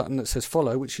that button that says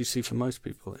follow, which you see for most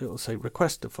people, it will say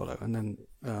request to follow, and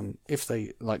then if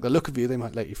they like the look of you, they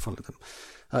might let you follow them.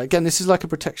 Again, this is like a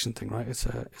protection thing, right? It's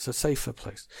a safer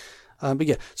place.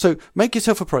 So make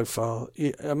yourself a profile.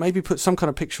 Maybe put some kind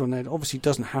of picture on there. It obviously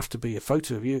doesn't have to be a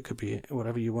photo of you. It could be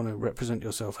whatever you want to represent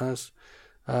yourself as,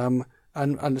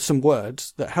 and some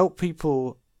words that help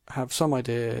people have some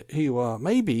idea who you are,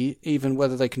 maybe even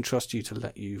whether they can trust you to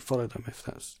let you follow them if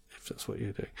that's what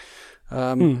you're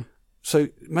doing. So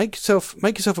make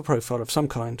yourself a profile of some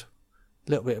kind,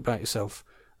 a little bit about yourself,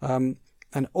 and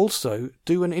also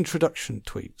do an introduction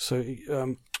tweet. So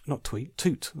not tweet,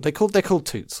 toot. They're called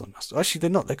toots on Mastodon. Actually, they're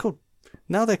not.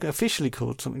 They're officially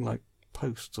called something like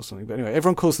posts or something. But anyway,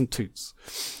 everyone calls them toots.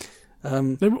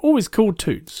 They were always called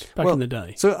toots back in the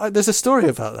day. So there's a story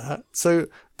about that. So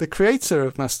the creator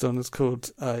of Mastodon is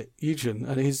called Eugen,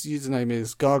 and his username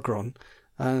is Gargron,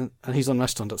 and he's on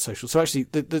Mastodon.social. So actually,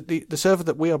 the server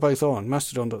that we are both on,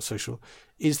 Mastodon.social,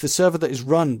 is the server that is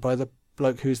run by the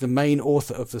bloke who's the main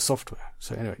author of the software.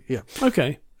 So anyway, yeah.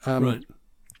 Okay. Right.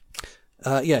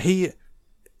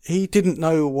 He didn't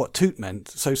know what toot meant.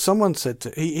 So someone said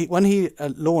when he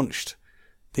launched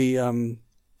the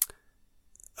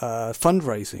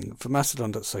fundraising for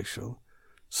Mastodon.social,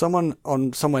 someone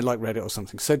on somewhere like Reddit or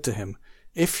something said to him,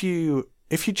 if you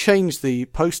change the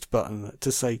post button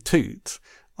to say toot,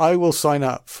 I will sign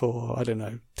up for, I don't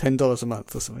know, $10 a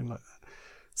month or something like that.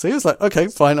 So he was like, okay,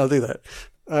 fine, I'll do that.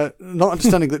 Not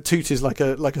understanding that toot is like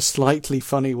a slightly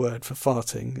funny word for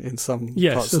farting in some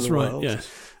parts of the world. Yes,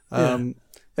 that's right,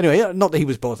 Anyway, not that he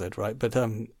was bothered, right? But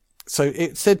so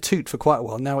it said toot for quite a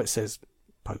while. Now it says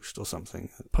post or something.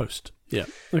 Post, yeah.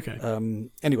 Okay.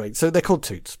 Anyway, so they're called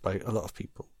toots by a lot of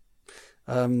people.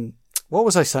 What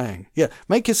was I saying? Yeah,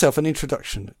 make yourself an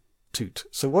introduction toot.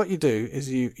 So what you do is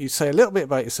you say a little bit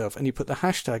about yourself and you put the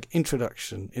hashtag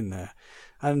introduction in there.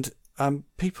 And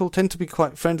people tend to be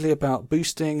quite friendly about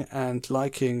boosting and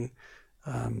liking,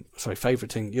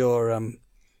 favoriting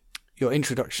your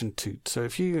introduction toot. So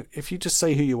if you just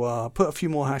say who you are, put a few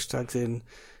more hashtags in,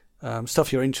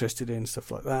 stuff you're interested in,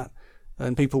 stuff like that,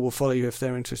 and people will follow you if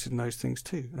they're interested in those things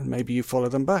too. And maybe you follow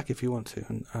them back if you want to.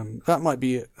 And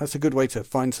that's a good way to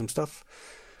find some stuff.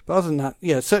 But other than that,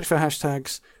 yeah, search for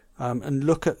hashtags and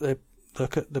look at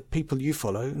the people you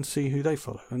follow and see who they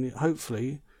follow. And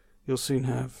hopefully you'll soon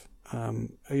have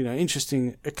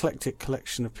interesting eclectic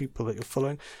collection of people that you're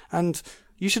following. And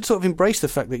you should sort of embrace the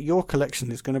fact that your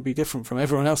collection is going to be different from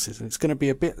everyone else's, and it's going to be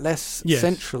a bit less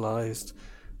centralised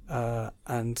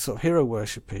and sort of hero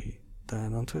worshipy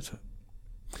than on Twitter.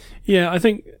 Yeah, I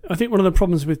think one of the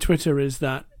problems with Twitter is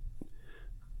that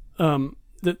the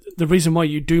reason why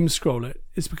you doom scroll it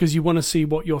is because you want to see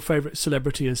what your favourite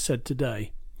celebrity has said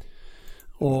today,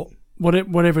 or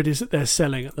whatever it is that they're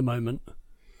selling at the moment.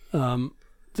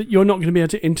 That you're not going to be able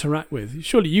to interact with.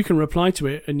 Surely you can reply to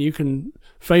it and you can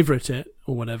favourite it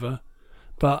or whatever,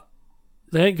 but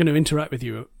they ain't going to interact with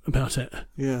you about it.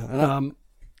 Yeah.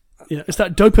 It's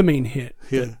that dopamine hit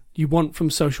that you want from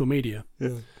social media.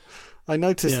 Yeah. I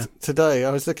noticed today,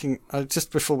 I was looking,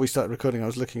 just before we started recording, I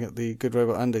was looking at the Good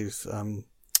Robot Andy's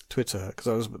Twitter, because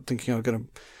I was thinking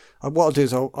what I'll do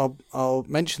is I'll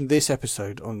mention this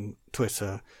episode on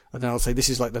Twitter, and then I'll say this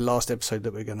is like the last episode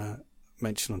that we're going to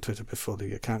mention on Twitter before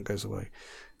the account goes away.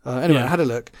 Anyway, I had a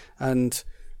look, and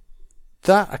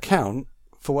that account,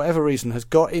 for whatever reason, has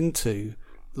got into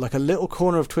like a little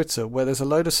corner of Twitter where there's a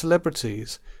load of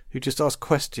celebrities who just ask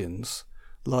questions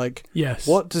like,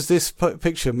 what does this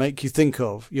picture make you think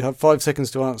of? You have 5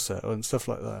 seconds to answer, and stuff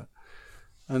like that.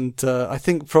 And I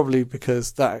think probably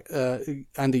because that,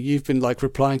 Andy, you've been like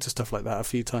replying to stuff like that a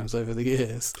few times over the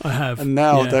years. I have. And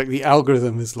now the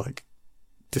algorithm is like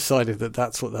decided that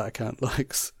that's what that account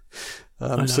likes.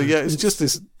 So yeah, it's just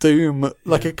this doom,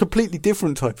 like a completely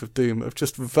different type of doom of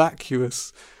just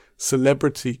vacuous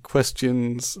celebrity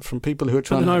questions from people who are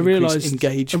trying to increase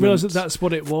engagement. I realised that that's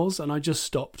what it was, and I just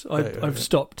stopped. I've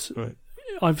stopped. Right.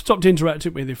 I've stopped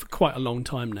interacting with it for quite a long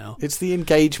time now. It's the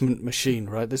engagement machine,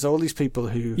 right? There's all these people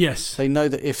who they know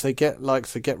that if they get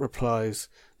likes, they get replies,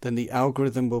 then the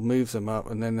algorithm will move them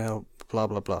up, and then they'll blah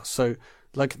blah blah. So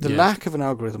like the lack of an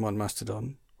algorithm on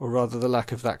Mastodon, or rather the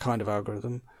lack of that kind of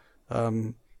algorithm,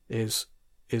 is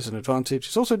an advantage.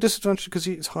 It's also a disadvantage because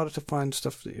it's harder to find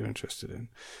stuff that you're interested in.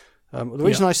 The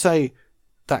reason I say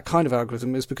that kind of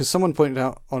algorithm is because someone pointed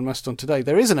out on Mastodon today,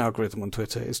 there is an algorithm on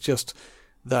Twitter. It's just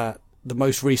that the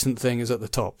most recent thing is at the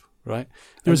top, right?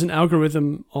 There is an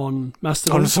algorithm on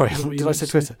Mastodon. Oh, sorry. Did I say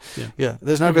Twitter? Yeah.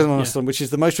 There's an algorithm on Mastodon, which is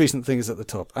the most recent thing is at the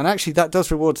top. And actually that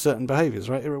does reward certain behaviours,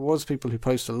 right? It rewards people who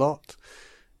post a lot,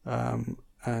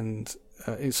 and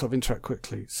sort of interact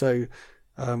quickly. So,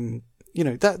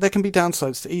 that there can be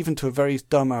downsides to a very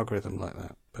dumb algorithm like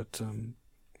that. But,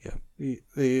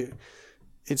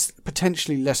 it's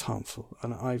potentially less harmful,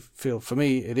 and I feel for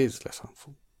me it is less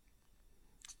harmful.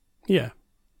 Yeah.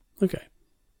 Okay.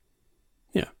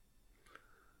 Yeah.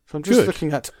 So I'm just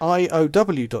looking at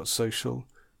iow.social,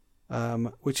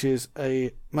 which is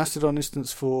a Mastodon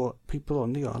instance for people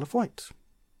on the Isle of Wight.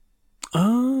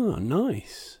 Ah,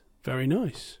 nice. Very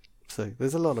nice. So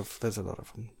there's a lot of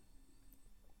them.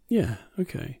 Yeah.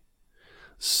 Okay.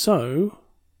 So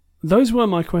those were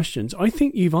my questions. I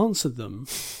think you've answered them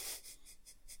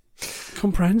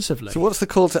comprehensively. So what's the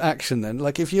call to action then?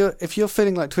 Like if you're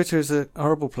feeling like Twitter is a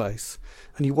horrible place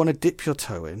and you want to dip your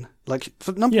toe in, like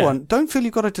for number one, don't feel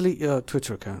you've got to delete your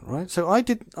Twitter account, right? So I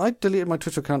deleted my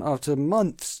Twitter account after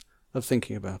months of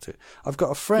thinking about it. I've got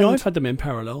a friend. Yeah, I've had them in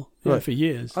parallel for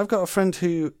years. I've got a friend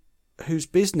whose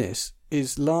business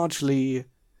is largely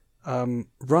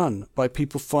run by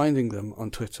people finding them on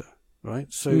Twitter,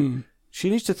 right? So she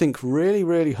needs to think really,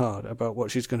 really hard about what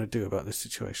she's going to do about this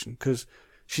situation, because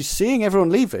she's seeing everyone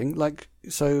leaving.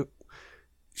 So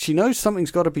she knows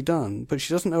something's got to be done, but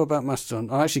she doesn't know about Mastodon.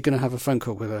 I'm actually going to have a phone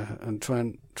call with her and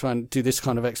try and do this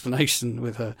kind of explanation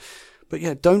with her. But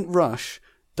yeah, don't rush,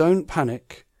 don't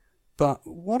panic. But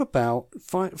what about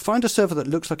find a server that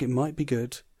looks like it might be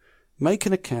good, make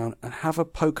an account and have a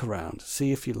poke around,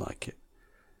 see if you like it.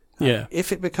 Yeah.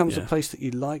 If it becomes a place that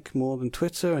you like more than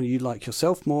Twitter, and you like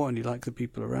yourself more and you like the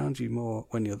people around you more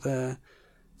when you're there,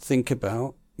 think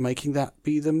about making that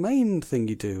be the main thing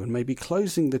you do, and maybe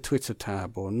closing the Twitter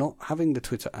tab or not having the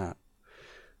Twitter app.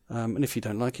 And if you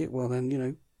don't like it, well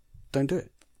then, don't do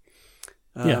it.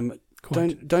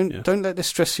 Don't let this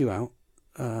stress you out.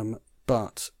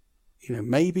 But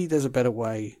maybe there's a better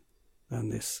way than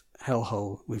this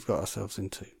hellhole we've got ourselves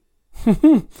into.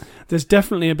 There's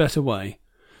definitely a better way.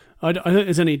 I don't think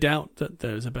there's any doubt that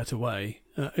there's a better way.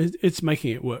 It's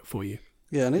making it work for you.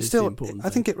 Yeah, and it's still, I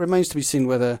think it remains to be seen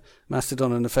whether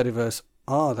Mastodon and the Fediverse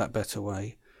are that better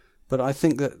way. But I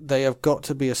think that they have got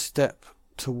to be a step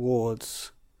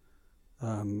towards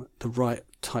the right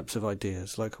types of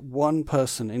ideas. Like, one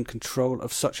person in control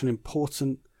of such an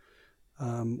important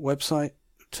website,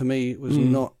 to me,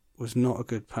 was not a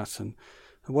good pattern.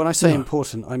 And when I say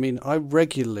important, I mean I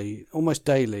regularly, almost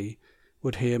daily,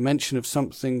 would hear mention of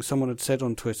something someone had said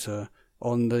on Twitter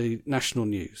on the national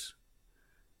news.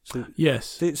 So,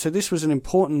 yes. So this was an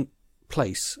important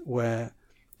place where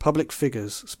public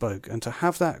figures spoke, and to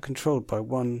have that controlled by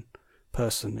one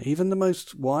person, even the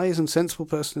most wise and sensible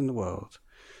person in the world,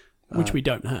 which we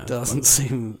don't have, doesn't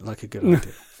seem like a good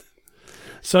idea.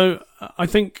 So I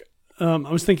think I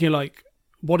was thinking, like,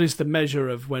 what is the measure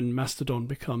of when Mastodon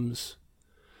becomes,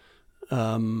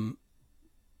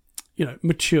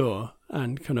 mature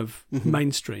and kind of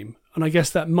mainstream? And I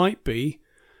guess that might be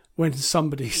when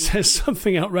somebody says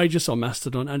something outrageous on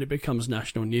Mastodon and it becomes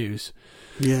national news.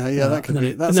 Yeah, that could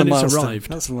be. That's a milestone.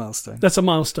 That's a milestone. That's a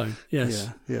milestone. Yes.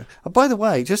 Yeah. By the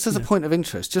way, just as a point of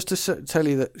interest, just to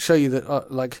show you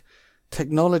that,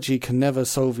 technology can never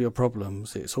solve your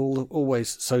problems. It's always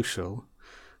social.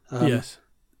 Yes.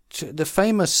 The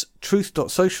famous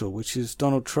Truth.social, which is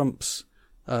Donald Trump's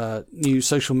new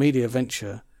social media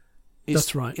venture,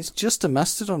 that's right. It's just a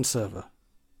Mastodon server.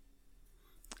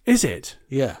 Is it?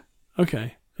 Yeah.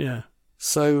 Okay. Yeah.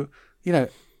 So,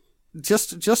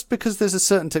 just because there's a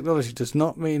certain technology does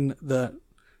not mean that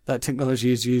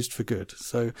technology is used for good.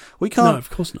 So we can't. No,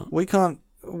 of course not. We can't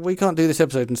do this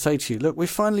episode and say to you, look, we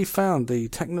finally found the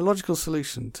technological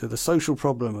solution to the social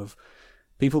problem of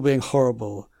people being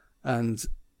horrible and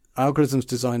algorithms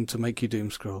designed to make you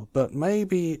doom scroll. But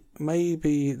maybe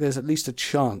there's at least a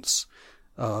chance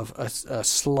of a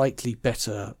slightly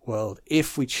better world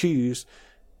if we choose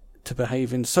to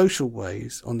behave in social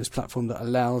ways on this platform that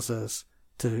allows us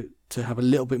to have a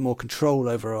little bit more control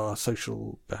over our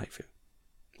social behaviour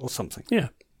or something. Yeah.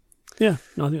 No,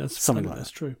 I think that's something like that's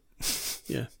true.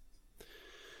 Yeah.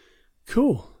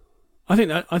 Cool.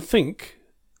 I think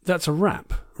that's a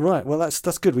wrap. Right. Well,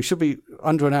 that's good. We should be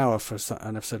under an hour for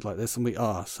an episode like this, and we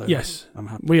are. So yes, I'm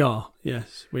happy. We are.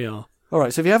 Yes, we are. All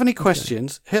right. So if you have any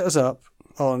questions, hit us up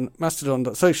on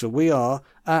mastodon.social. We are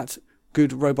at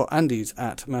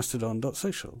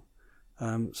goodrobotandies@mastodon.social.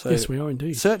 Yes, we are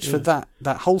indeed. Search for that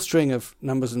whole string of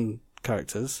numbers and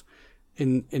characters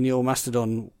in your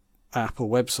Mastodon app or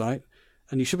website,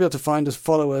 and you should be able to find us,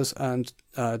 follow us, and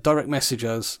direct message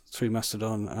us through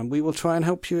Mastodon, and we will try and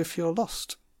help you if you're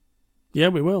lost. Yeah,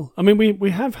 we will. I mean,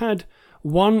 we have had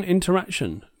one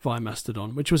interaction via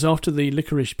Mastodon, which was after the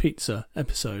licorice pizza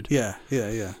episode. Yeah.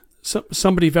 So,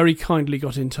 somebody very kindly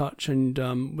got in touch and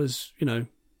was,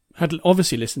 had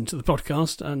obviously listened to the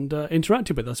podcast and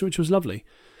interacted with us, which was lovely.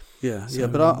 Yeah,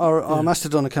 but our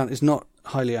Mastodon account is not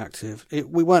highly active.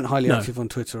 We weren't highly active on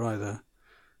Twitter either.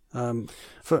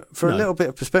 For a little bit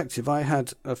of perspective, I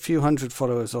had a few hundred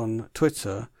followers on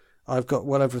Twitter. I've got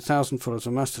well over 1,000 followers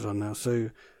on Mastodon now. So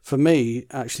for me,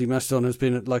 actually, Mastodon has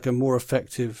been like a more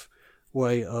effective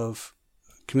way of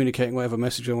communicating whatever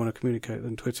message I want to communicate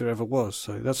than Twitter ever was.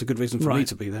 So that's a good reason for me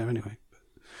to be there anyway.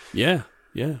 Yeah,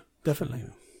 definitely.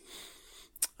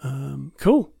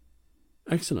 Cool.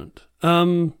 Excellent.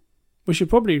 We should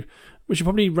probably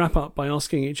wrap up by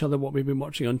asking each other what we've been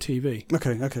watching on TV.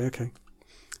 Okay.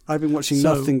 I've been watching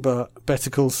nothing but Better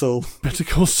Call Saul. Better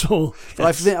Call Saul.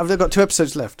 Yes. I've got 2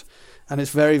 episodes left, and it's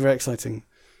very, very exciting,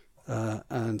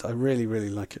 and I really, really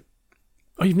like it.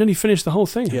 Oh, you've nearly finished the whole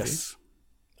thing, have you?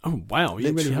 Oh, wow.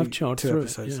 You really have charged through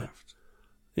it. Left.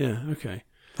 Yeah, okay.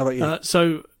 How about you?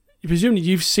 So, presumably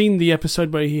you've seen the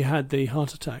episode where he had the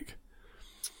heart attack.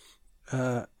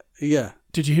 Yeah.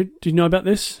 Did you know about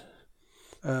this?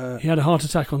 He had a heart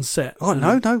attack on set. Oh,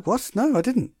 no, what? No, I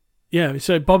didn't. Yeah,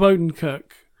 so Bob Odenkirk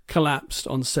collapsed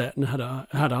on set and had a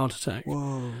heart attack.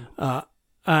 Whoa.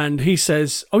 And he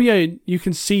says, "Oh yeah, you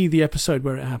can see the episode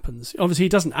where it happens. Obviously,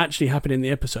 it doesn't actually happen in the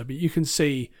episode, but you can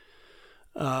see."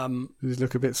 Does he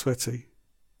look a bit sweaty?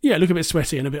 Yeah, look a bit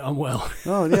sweaty and a bit unwell.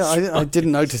 Oh yeah, I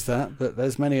didn't notice that, but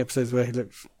there's many episodes where he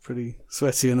looks pretty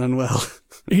sweaty and unwell.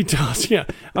 He does, yeah.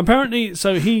 Apparently,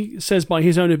 so he says by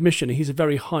his own admission, he's a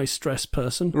very high stress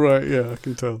person. Right, yeah, I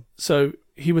can tell. So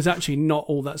he was actually not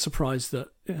all that surprised that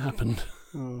it happened.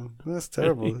 Oh, that's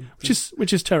terrible.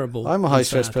 Which is terrible. I'm a high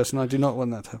stress person. I do not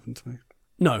want that to happen to me.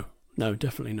 No,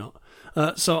 definitely not.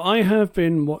 So I have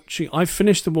been watching. I've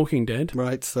finished The Walking Dead.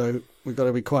 Right, so we've got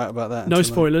to be quiet about that. No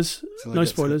spoilers. No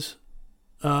spoilers.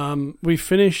 We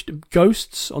finished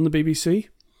Ghosts on the BBC.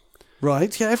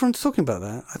 Right, yeah, everyone's talking about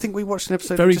that. I think we watched an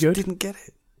episode Very and good. Didn't get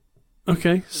it.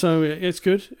 Okay, so it's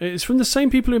good. It's from the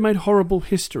same people who made Horrible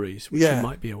Histories, which you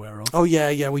might be aware of. Oh,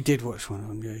 yeah, we did watch one of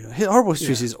them. Yeah. Horrible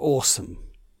Histories is awesome.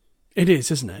 It is,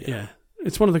 isn't it? Yeah.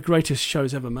 It's one of the greatest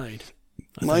shows ever made.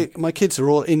 My kids are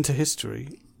all into history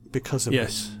because of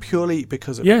it. Purely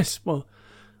because of it. Yes, well,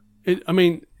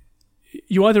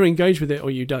 you either engage with it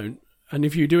or you don't. And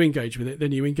if you do engage with it,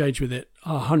 then you engage with it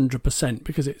 100%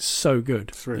 because it's so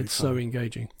good. It's so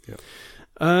engaging. Yeah.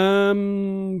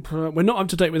 We're not up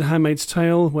to date with The Handmaid's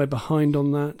Tale. We're behind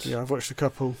on that. Yeah, I've watched a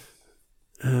couple.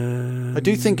 I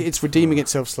do think it's redeeming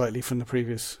itself slightly from the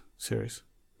previous series.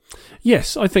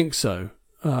 Yes, I think so.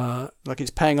 Like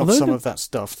it's paying off some of that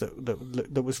stuff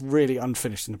that was really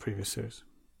unfinished in the previous series.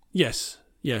 Yes,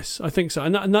 I think so.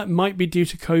 And that might be due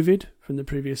to COVID from the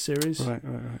previous series. Right.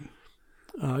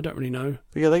 I don't really know.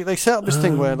 But yeah, they set up this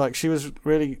thing where like she was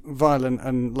really violent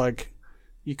and like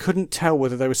you couldn't tell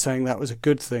whether they were saying that was a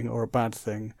good thing or a bad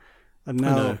thing. And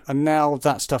now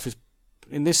that stuff is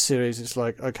in this series. It's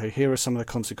like, okay, here are some of the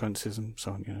consequences and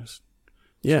so on.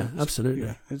 Absolutely.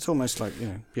 Yeah, it's almost like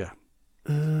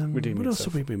redeeming what else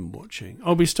itself. have we been watching?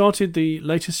 Oh, we started the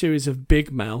latest series of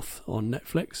Big Mouth on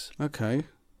Netflix. Okay,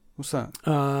 what's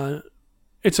that?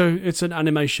 It's an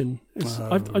animation.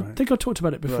 I think I talked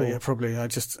about it before. Right, yeah, probably.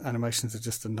 Animations are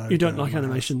just a no. You don't like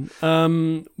animation.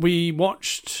 We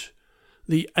watched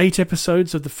the 8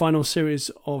 episodes of the final series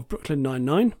of Brooklyn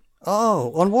Nine-Nine.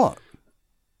 Oh, on what?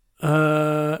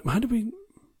 How did we?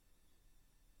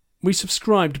 We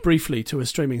subscribed briefly to a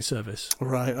streaming service.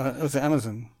 Right, was it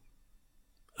Amazon?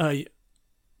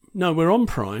 No, we're on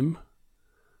Prime.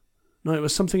 No, it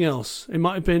was something else. It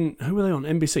might have been, who were they on?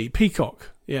 NBC.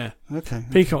 Peacock. Yeah. Okay.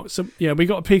 Peacock. So yeah, we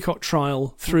got a Peacock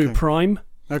trial through Prime.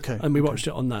 Okay. And we watched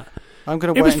it on that. I'm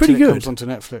going to wait until it comes onto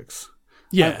Netflix.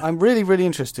 Yeah. I'm really, really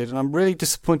interested, and I'm really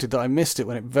disappointed that I missed it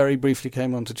when it very briefly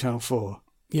came onto Channel 4.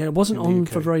 Yeah, it wasn't on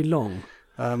for very long.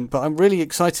 But I'm really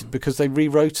excited because they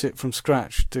rewrote it from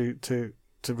scratch to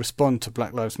respond to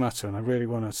Black Lives Matter, and I really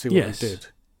want to see what they did.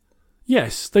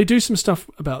 Yes, they do some stuff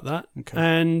about that,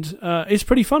 and it's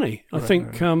pretty funny. I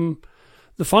think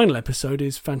the final episode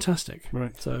is fantastic.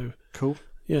 Right. So cool.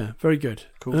 Yeah, very good.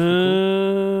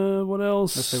 Cool. What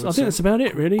else? I think that's about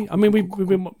it, really. I mean,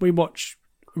 we watch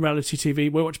reality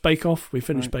TV. We watch Bake Off. We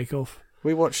finished Bake Off.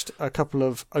 We watched a couple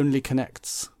of Only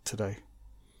Connects today.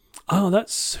 Oh,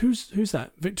 that's who's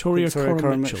that? Victoria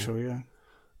Coren Mitchell. Yeah.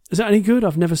 Is that any good?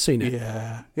 I've never seen it.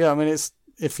 Yeah. I mean, it's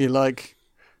if you like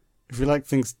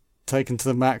things taken to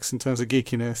the max in terms of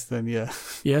geekiness, then yeah.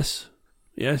 Yes.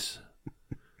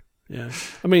 Yeah.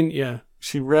 I mean, yeah.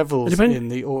 She revels in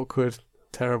the awkward,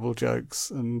 terrible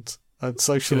jokes and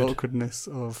social awkwardness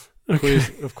of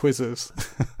quizzes.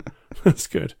 That's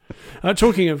good.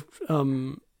 Talking of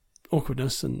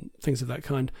awkwardness and things of that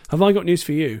kind, have I got news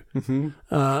for you?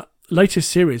 Mm-hmm. Latest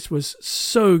series was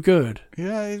so good.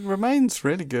 Yeah, it remains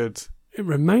really good.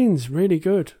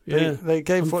 Yeah. They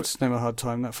gave what's his name a hard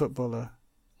time, that footballer.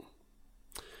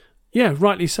 Yeah,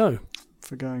 rightly so.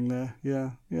 For going there.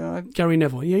 Yeah. Gary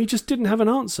Neville. Yeah, he just didn't have an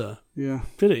answer. Yeah.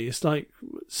 Did he? It's like,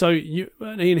 so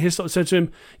Ian Hislop said to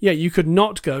him, yeah, you could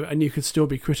not go and you could still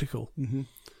be critical. Mm-hmm.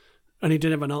 And he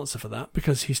didn't have an answer for that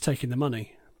because he's taking the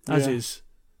money, as is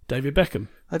David Beckham.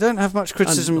 I don't have much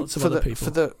criticism for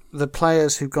the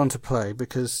players who've gone to play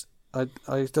because I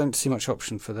don't see much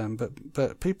option for them.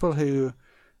 But people who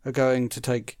are going to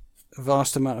take a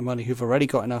vast amount of money, who've already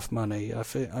got enough money, I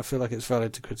feel like it's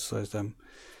valid to criticise them.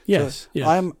 Yes.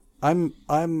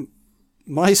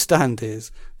 My stand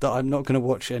is that I'm not going to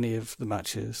watch any of the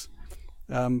matches.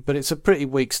 But it's a pretty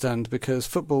weak stand because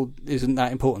football isn't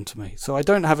that important to me. So I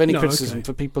don't have any criticism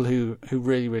for people who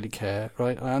really, really care,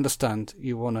 right? I understand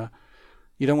you want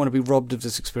you don't want to be robbed of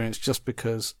this experience just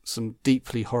because some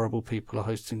deeply horrible people are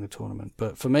hosting the tournament.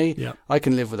 But for me, I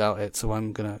can live without it, so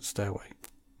I'm going to stay away.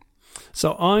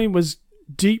 So I was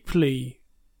deeply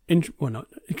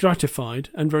gratified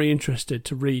and very interested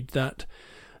to read that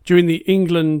during the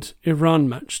England-Iran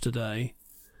match today,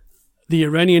 the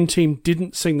Iranian team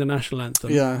didn't sing the national anthem.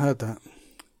 Yeah, I heard that.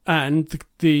 And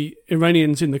the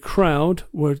Iranians in the crowd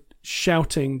were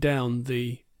shouting down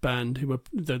the band, who were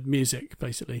the music,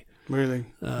 basically. Really?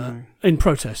 In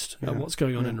protest at what's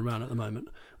going on in Iran at the moment,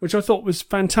 which I thought was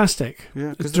fantastic.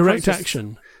 Yeah, it's direct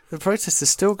action. The protest is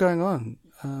still going on.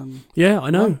 I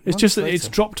know. It's just that it's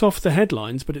dropped off the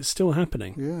headlines, but it's still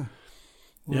happening. Yeah.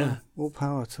 Well, all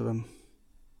power to them.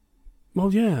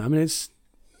 Well, yeah. I mean, it's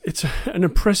an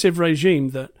oppressive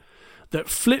regime that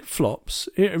flip-flops.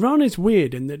 Iran is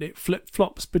weird in that it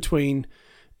flip-flops between,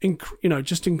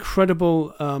 just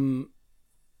incredible,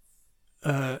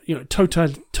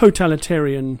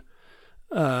 totalitarian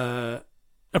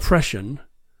oppression,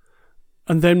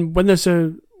 and then when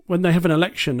they have an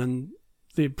election and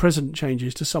the president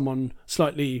changes to someone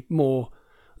slightly more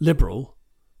liberal,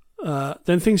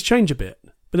 then things change a bit.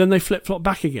 But then they flip-flop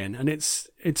back again, and it's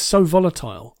so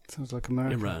volatile. Sounds like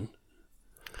America. Iran.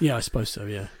 Yeah, I suppose so,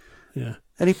 yeah.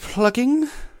 Any plugging?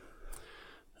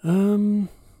 No.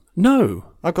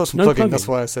 I've got some plugging, that's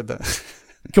why I said that.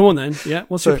 Go on then, yeah.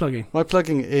 What's your plugging? My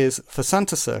plugging is for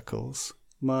Santa Circles,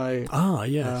 my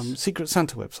Secret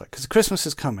Santa website, because Christmas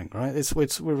is coming, right?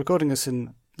 We're recording this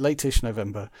in late-ish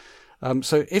November.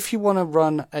 So if you want to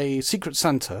run a Secret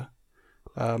Santa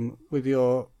with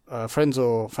your friends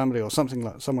or family or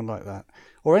someone like that,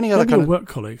 or any other kind of work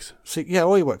colleagues, or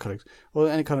your work colleagues, or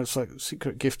any kind of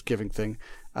secret gift giving thing,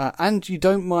 and you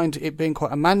don't mind it being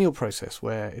quite a manual process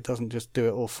where it doesn't just do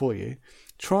it all for you,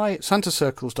 try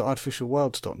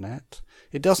santacircles.artificialworlds.net.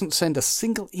 It doesn't send a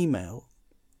single email,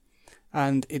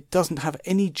 and it doesn't have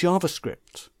any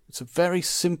JavaScript. It's a very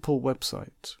simple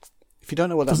website. If you don't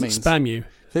know what that means, spam you.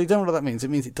 If you don't know what that means, it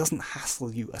means it doesn't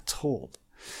hassle you at all.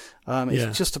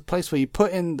 It's just a place where you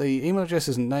put in the email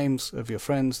addresses and names of your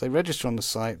friends. They register on the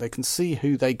site. They can see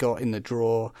who they got in the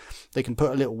draw. They can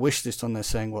put a little wish list on there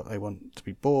saying what they want to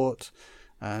be bought.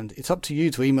 And it's up to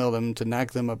you to email them, to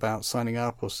nag them about signing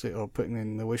up or putting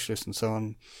in the wish list and so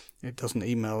on. It doesn't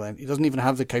email them. It doesn't even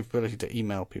have the capability to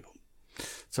email people.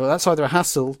 So that's either a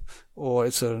hassle or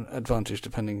it's an advantage,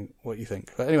 depending what you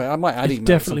think. But anyway, I might add email. It's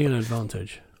definitely an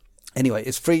advantage. Anyway,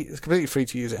 it's free. It's completely free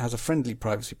to use. It has a friendly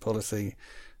privacy policy.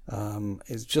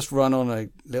 It's just run on a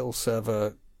little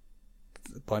server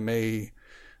by me.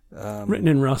 Written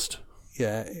in Rust.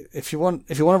 Yeah, if you want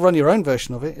to run your own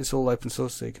version of it, it's all open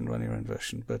source, so you can run your own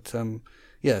version. But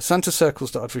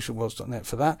santacircles.artificialworlds.net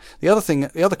for that.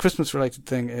 The other Christmas related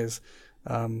thing is,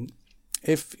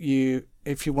 if you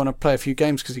want to play a few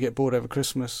games because you get bored over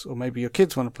Christmas, or maybe your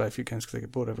kids want to play a few games because they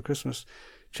get bored over Christmas,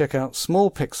 check out Small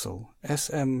Pixel,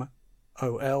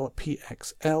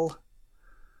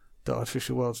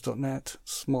 smolpxl.artificialworlds.net.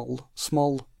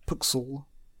 Small Pixel.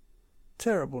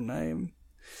 Terrible name.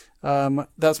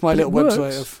 That's my little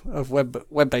website of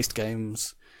web-based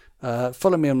games.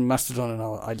 Follow me on Mastodon, and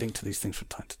I link to these things from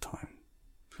time to time.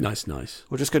 Nice.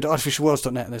 Or just go to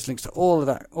artificialworlds.net, and there's links to all of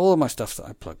that, all of my stuff that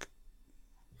I plug.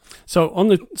 So on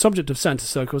the subject of Santa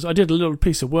Circles, I did a little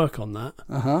piece of work on that.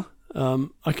 I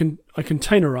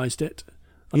containerized it,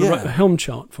 and I wrote a Helm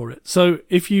chart for it. So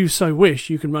if you so wish,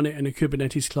 you can run it in a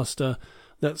Kubernetes cluster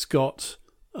that's got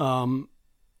an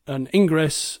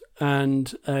ingress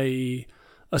and a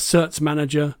certs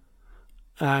manager,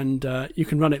 and you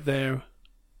can run it there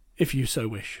if you so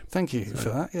wish. Thank you for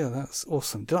that. Yeah, that's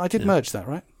awesome. I did merge that,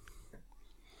 right?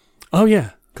 Oh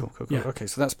yeah. Cool. Yeah. Okay,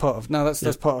 so that's part of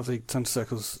that's part of the Santa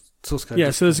Circles source code.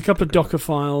 Yeah, so there's a couple of Docker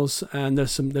files, and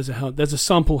there's a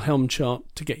sample Helm chart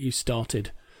to get you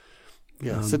started.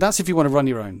 Yeah, so that's if you want to run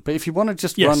your own. But if you want to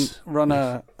just run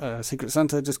a Secret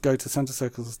Santa, just go to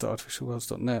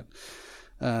santacircles.artificialworlds.net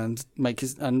and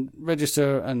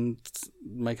register and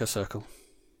make a circle.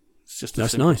 It's just a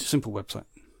simple website.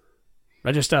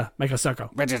 Register, make a circle.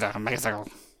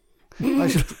 I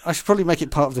should probably make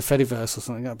it part of the Fediverse or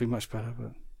something. That'd be much better.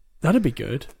 But that'd be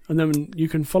good, and then you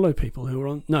can follow people who are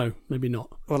on. No, maybe not.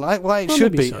 Well, what it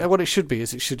should be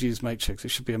is it should use Matrix. It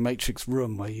should be a Matrix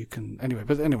room where you can anyway.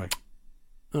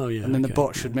 Oh yeah. And then the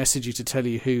bot should message you to tell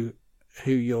you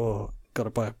who you're got to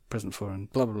buy a present for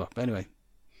and blah blah blah. But anyway.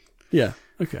 Yeah.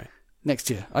 Okay. Next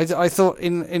year, I thought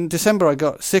in December I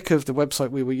got sick of the website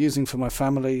we were using for my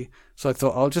family, so I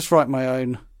thought I'll just write my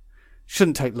own.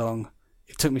 Shouldn't take long.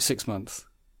 It took me 6 months.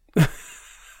 I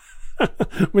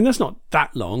mean, that's not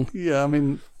that long. Yeah, I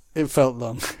mean, it felt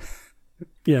long.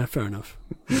 Yeah, fair enough.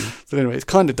 But anyway, it's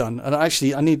kind of done. And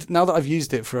actually, I need, now that I've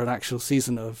used it for an actual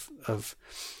season of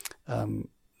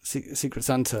Secret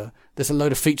Santa, there's a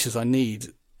load of features I need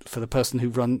for the person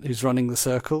who's running the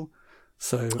circle.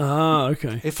 So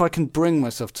okay. If I can bring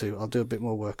myself to, I'll do a bit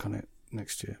more work on it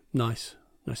next year. Nice.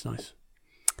 I think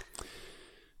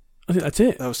that's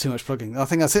it. That was too much plugging. I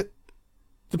think that's it.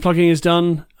 The plugging is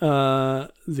done. The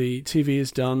TV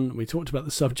is done. We talked about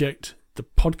the subject. The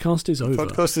podcast is over. The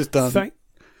podcast is done.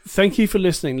 Thank you for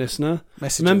listening, listener.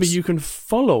 Messages. Remember, you can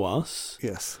follow us.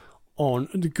 Yes. On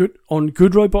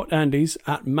Good Robot Andy's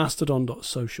at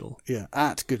mastodon.social. Yeah,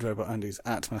 at Good Robot Andy's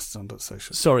at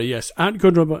mastodon.social. Sorry, yes, at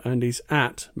Good Robot Andy's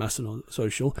at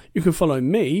mastodon.social. You can follow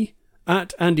me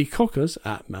at Andy Cockers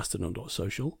at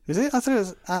mastodon.social. Is it? I thought it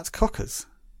was at Cockers.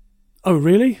 Oh,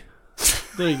 really?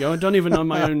 There you go. I don't even know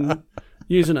my own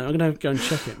username. I'm going to have to go and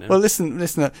check it now. Well,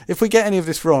 listener, if we get any of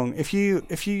this wrong, if you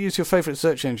use your favourite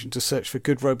search engine to search for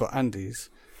Good Robot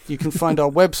Andy's, you can find our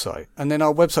website, and then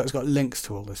our website's got links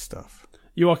to all this stuff.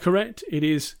 You are correct. It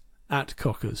is at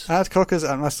Cockers. At Cockers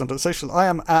at mastodon.social. I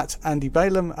am at Andy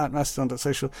Balaam at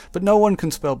mastodon.social, but no one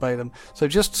can spell Balaam. So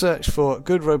just search for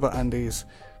Good Robot Andy's,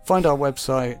 find our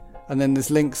website, and then there's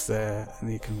links there,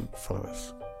 and you can follow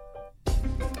us.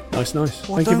 Nice.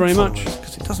 Well, thank you very much.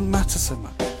 Because it doesn't matter so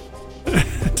much.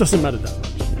 It doesn't matter that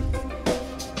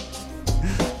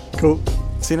much. Cool.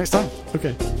 See you next time.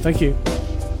 Okay. Thank you.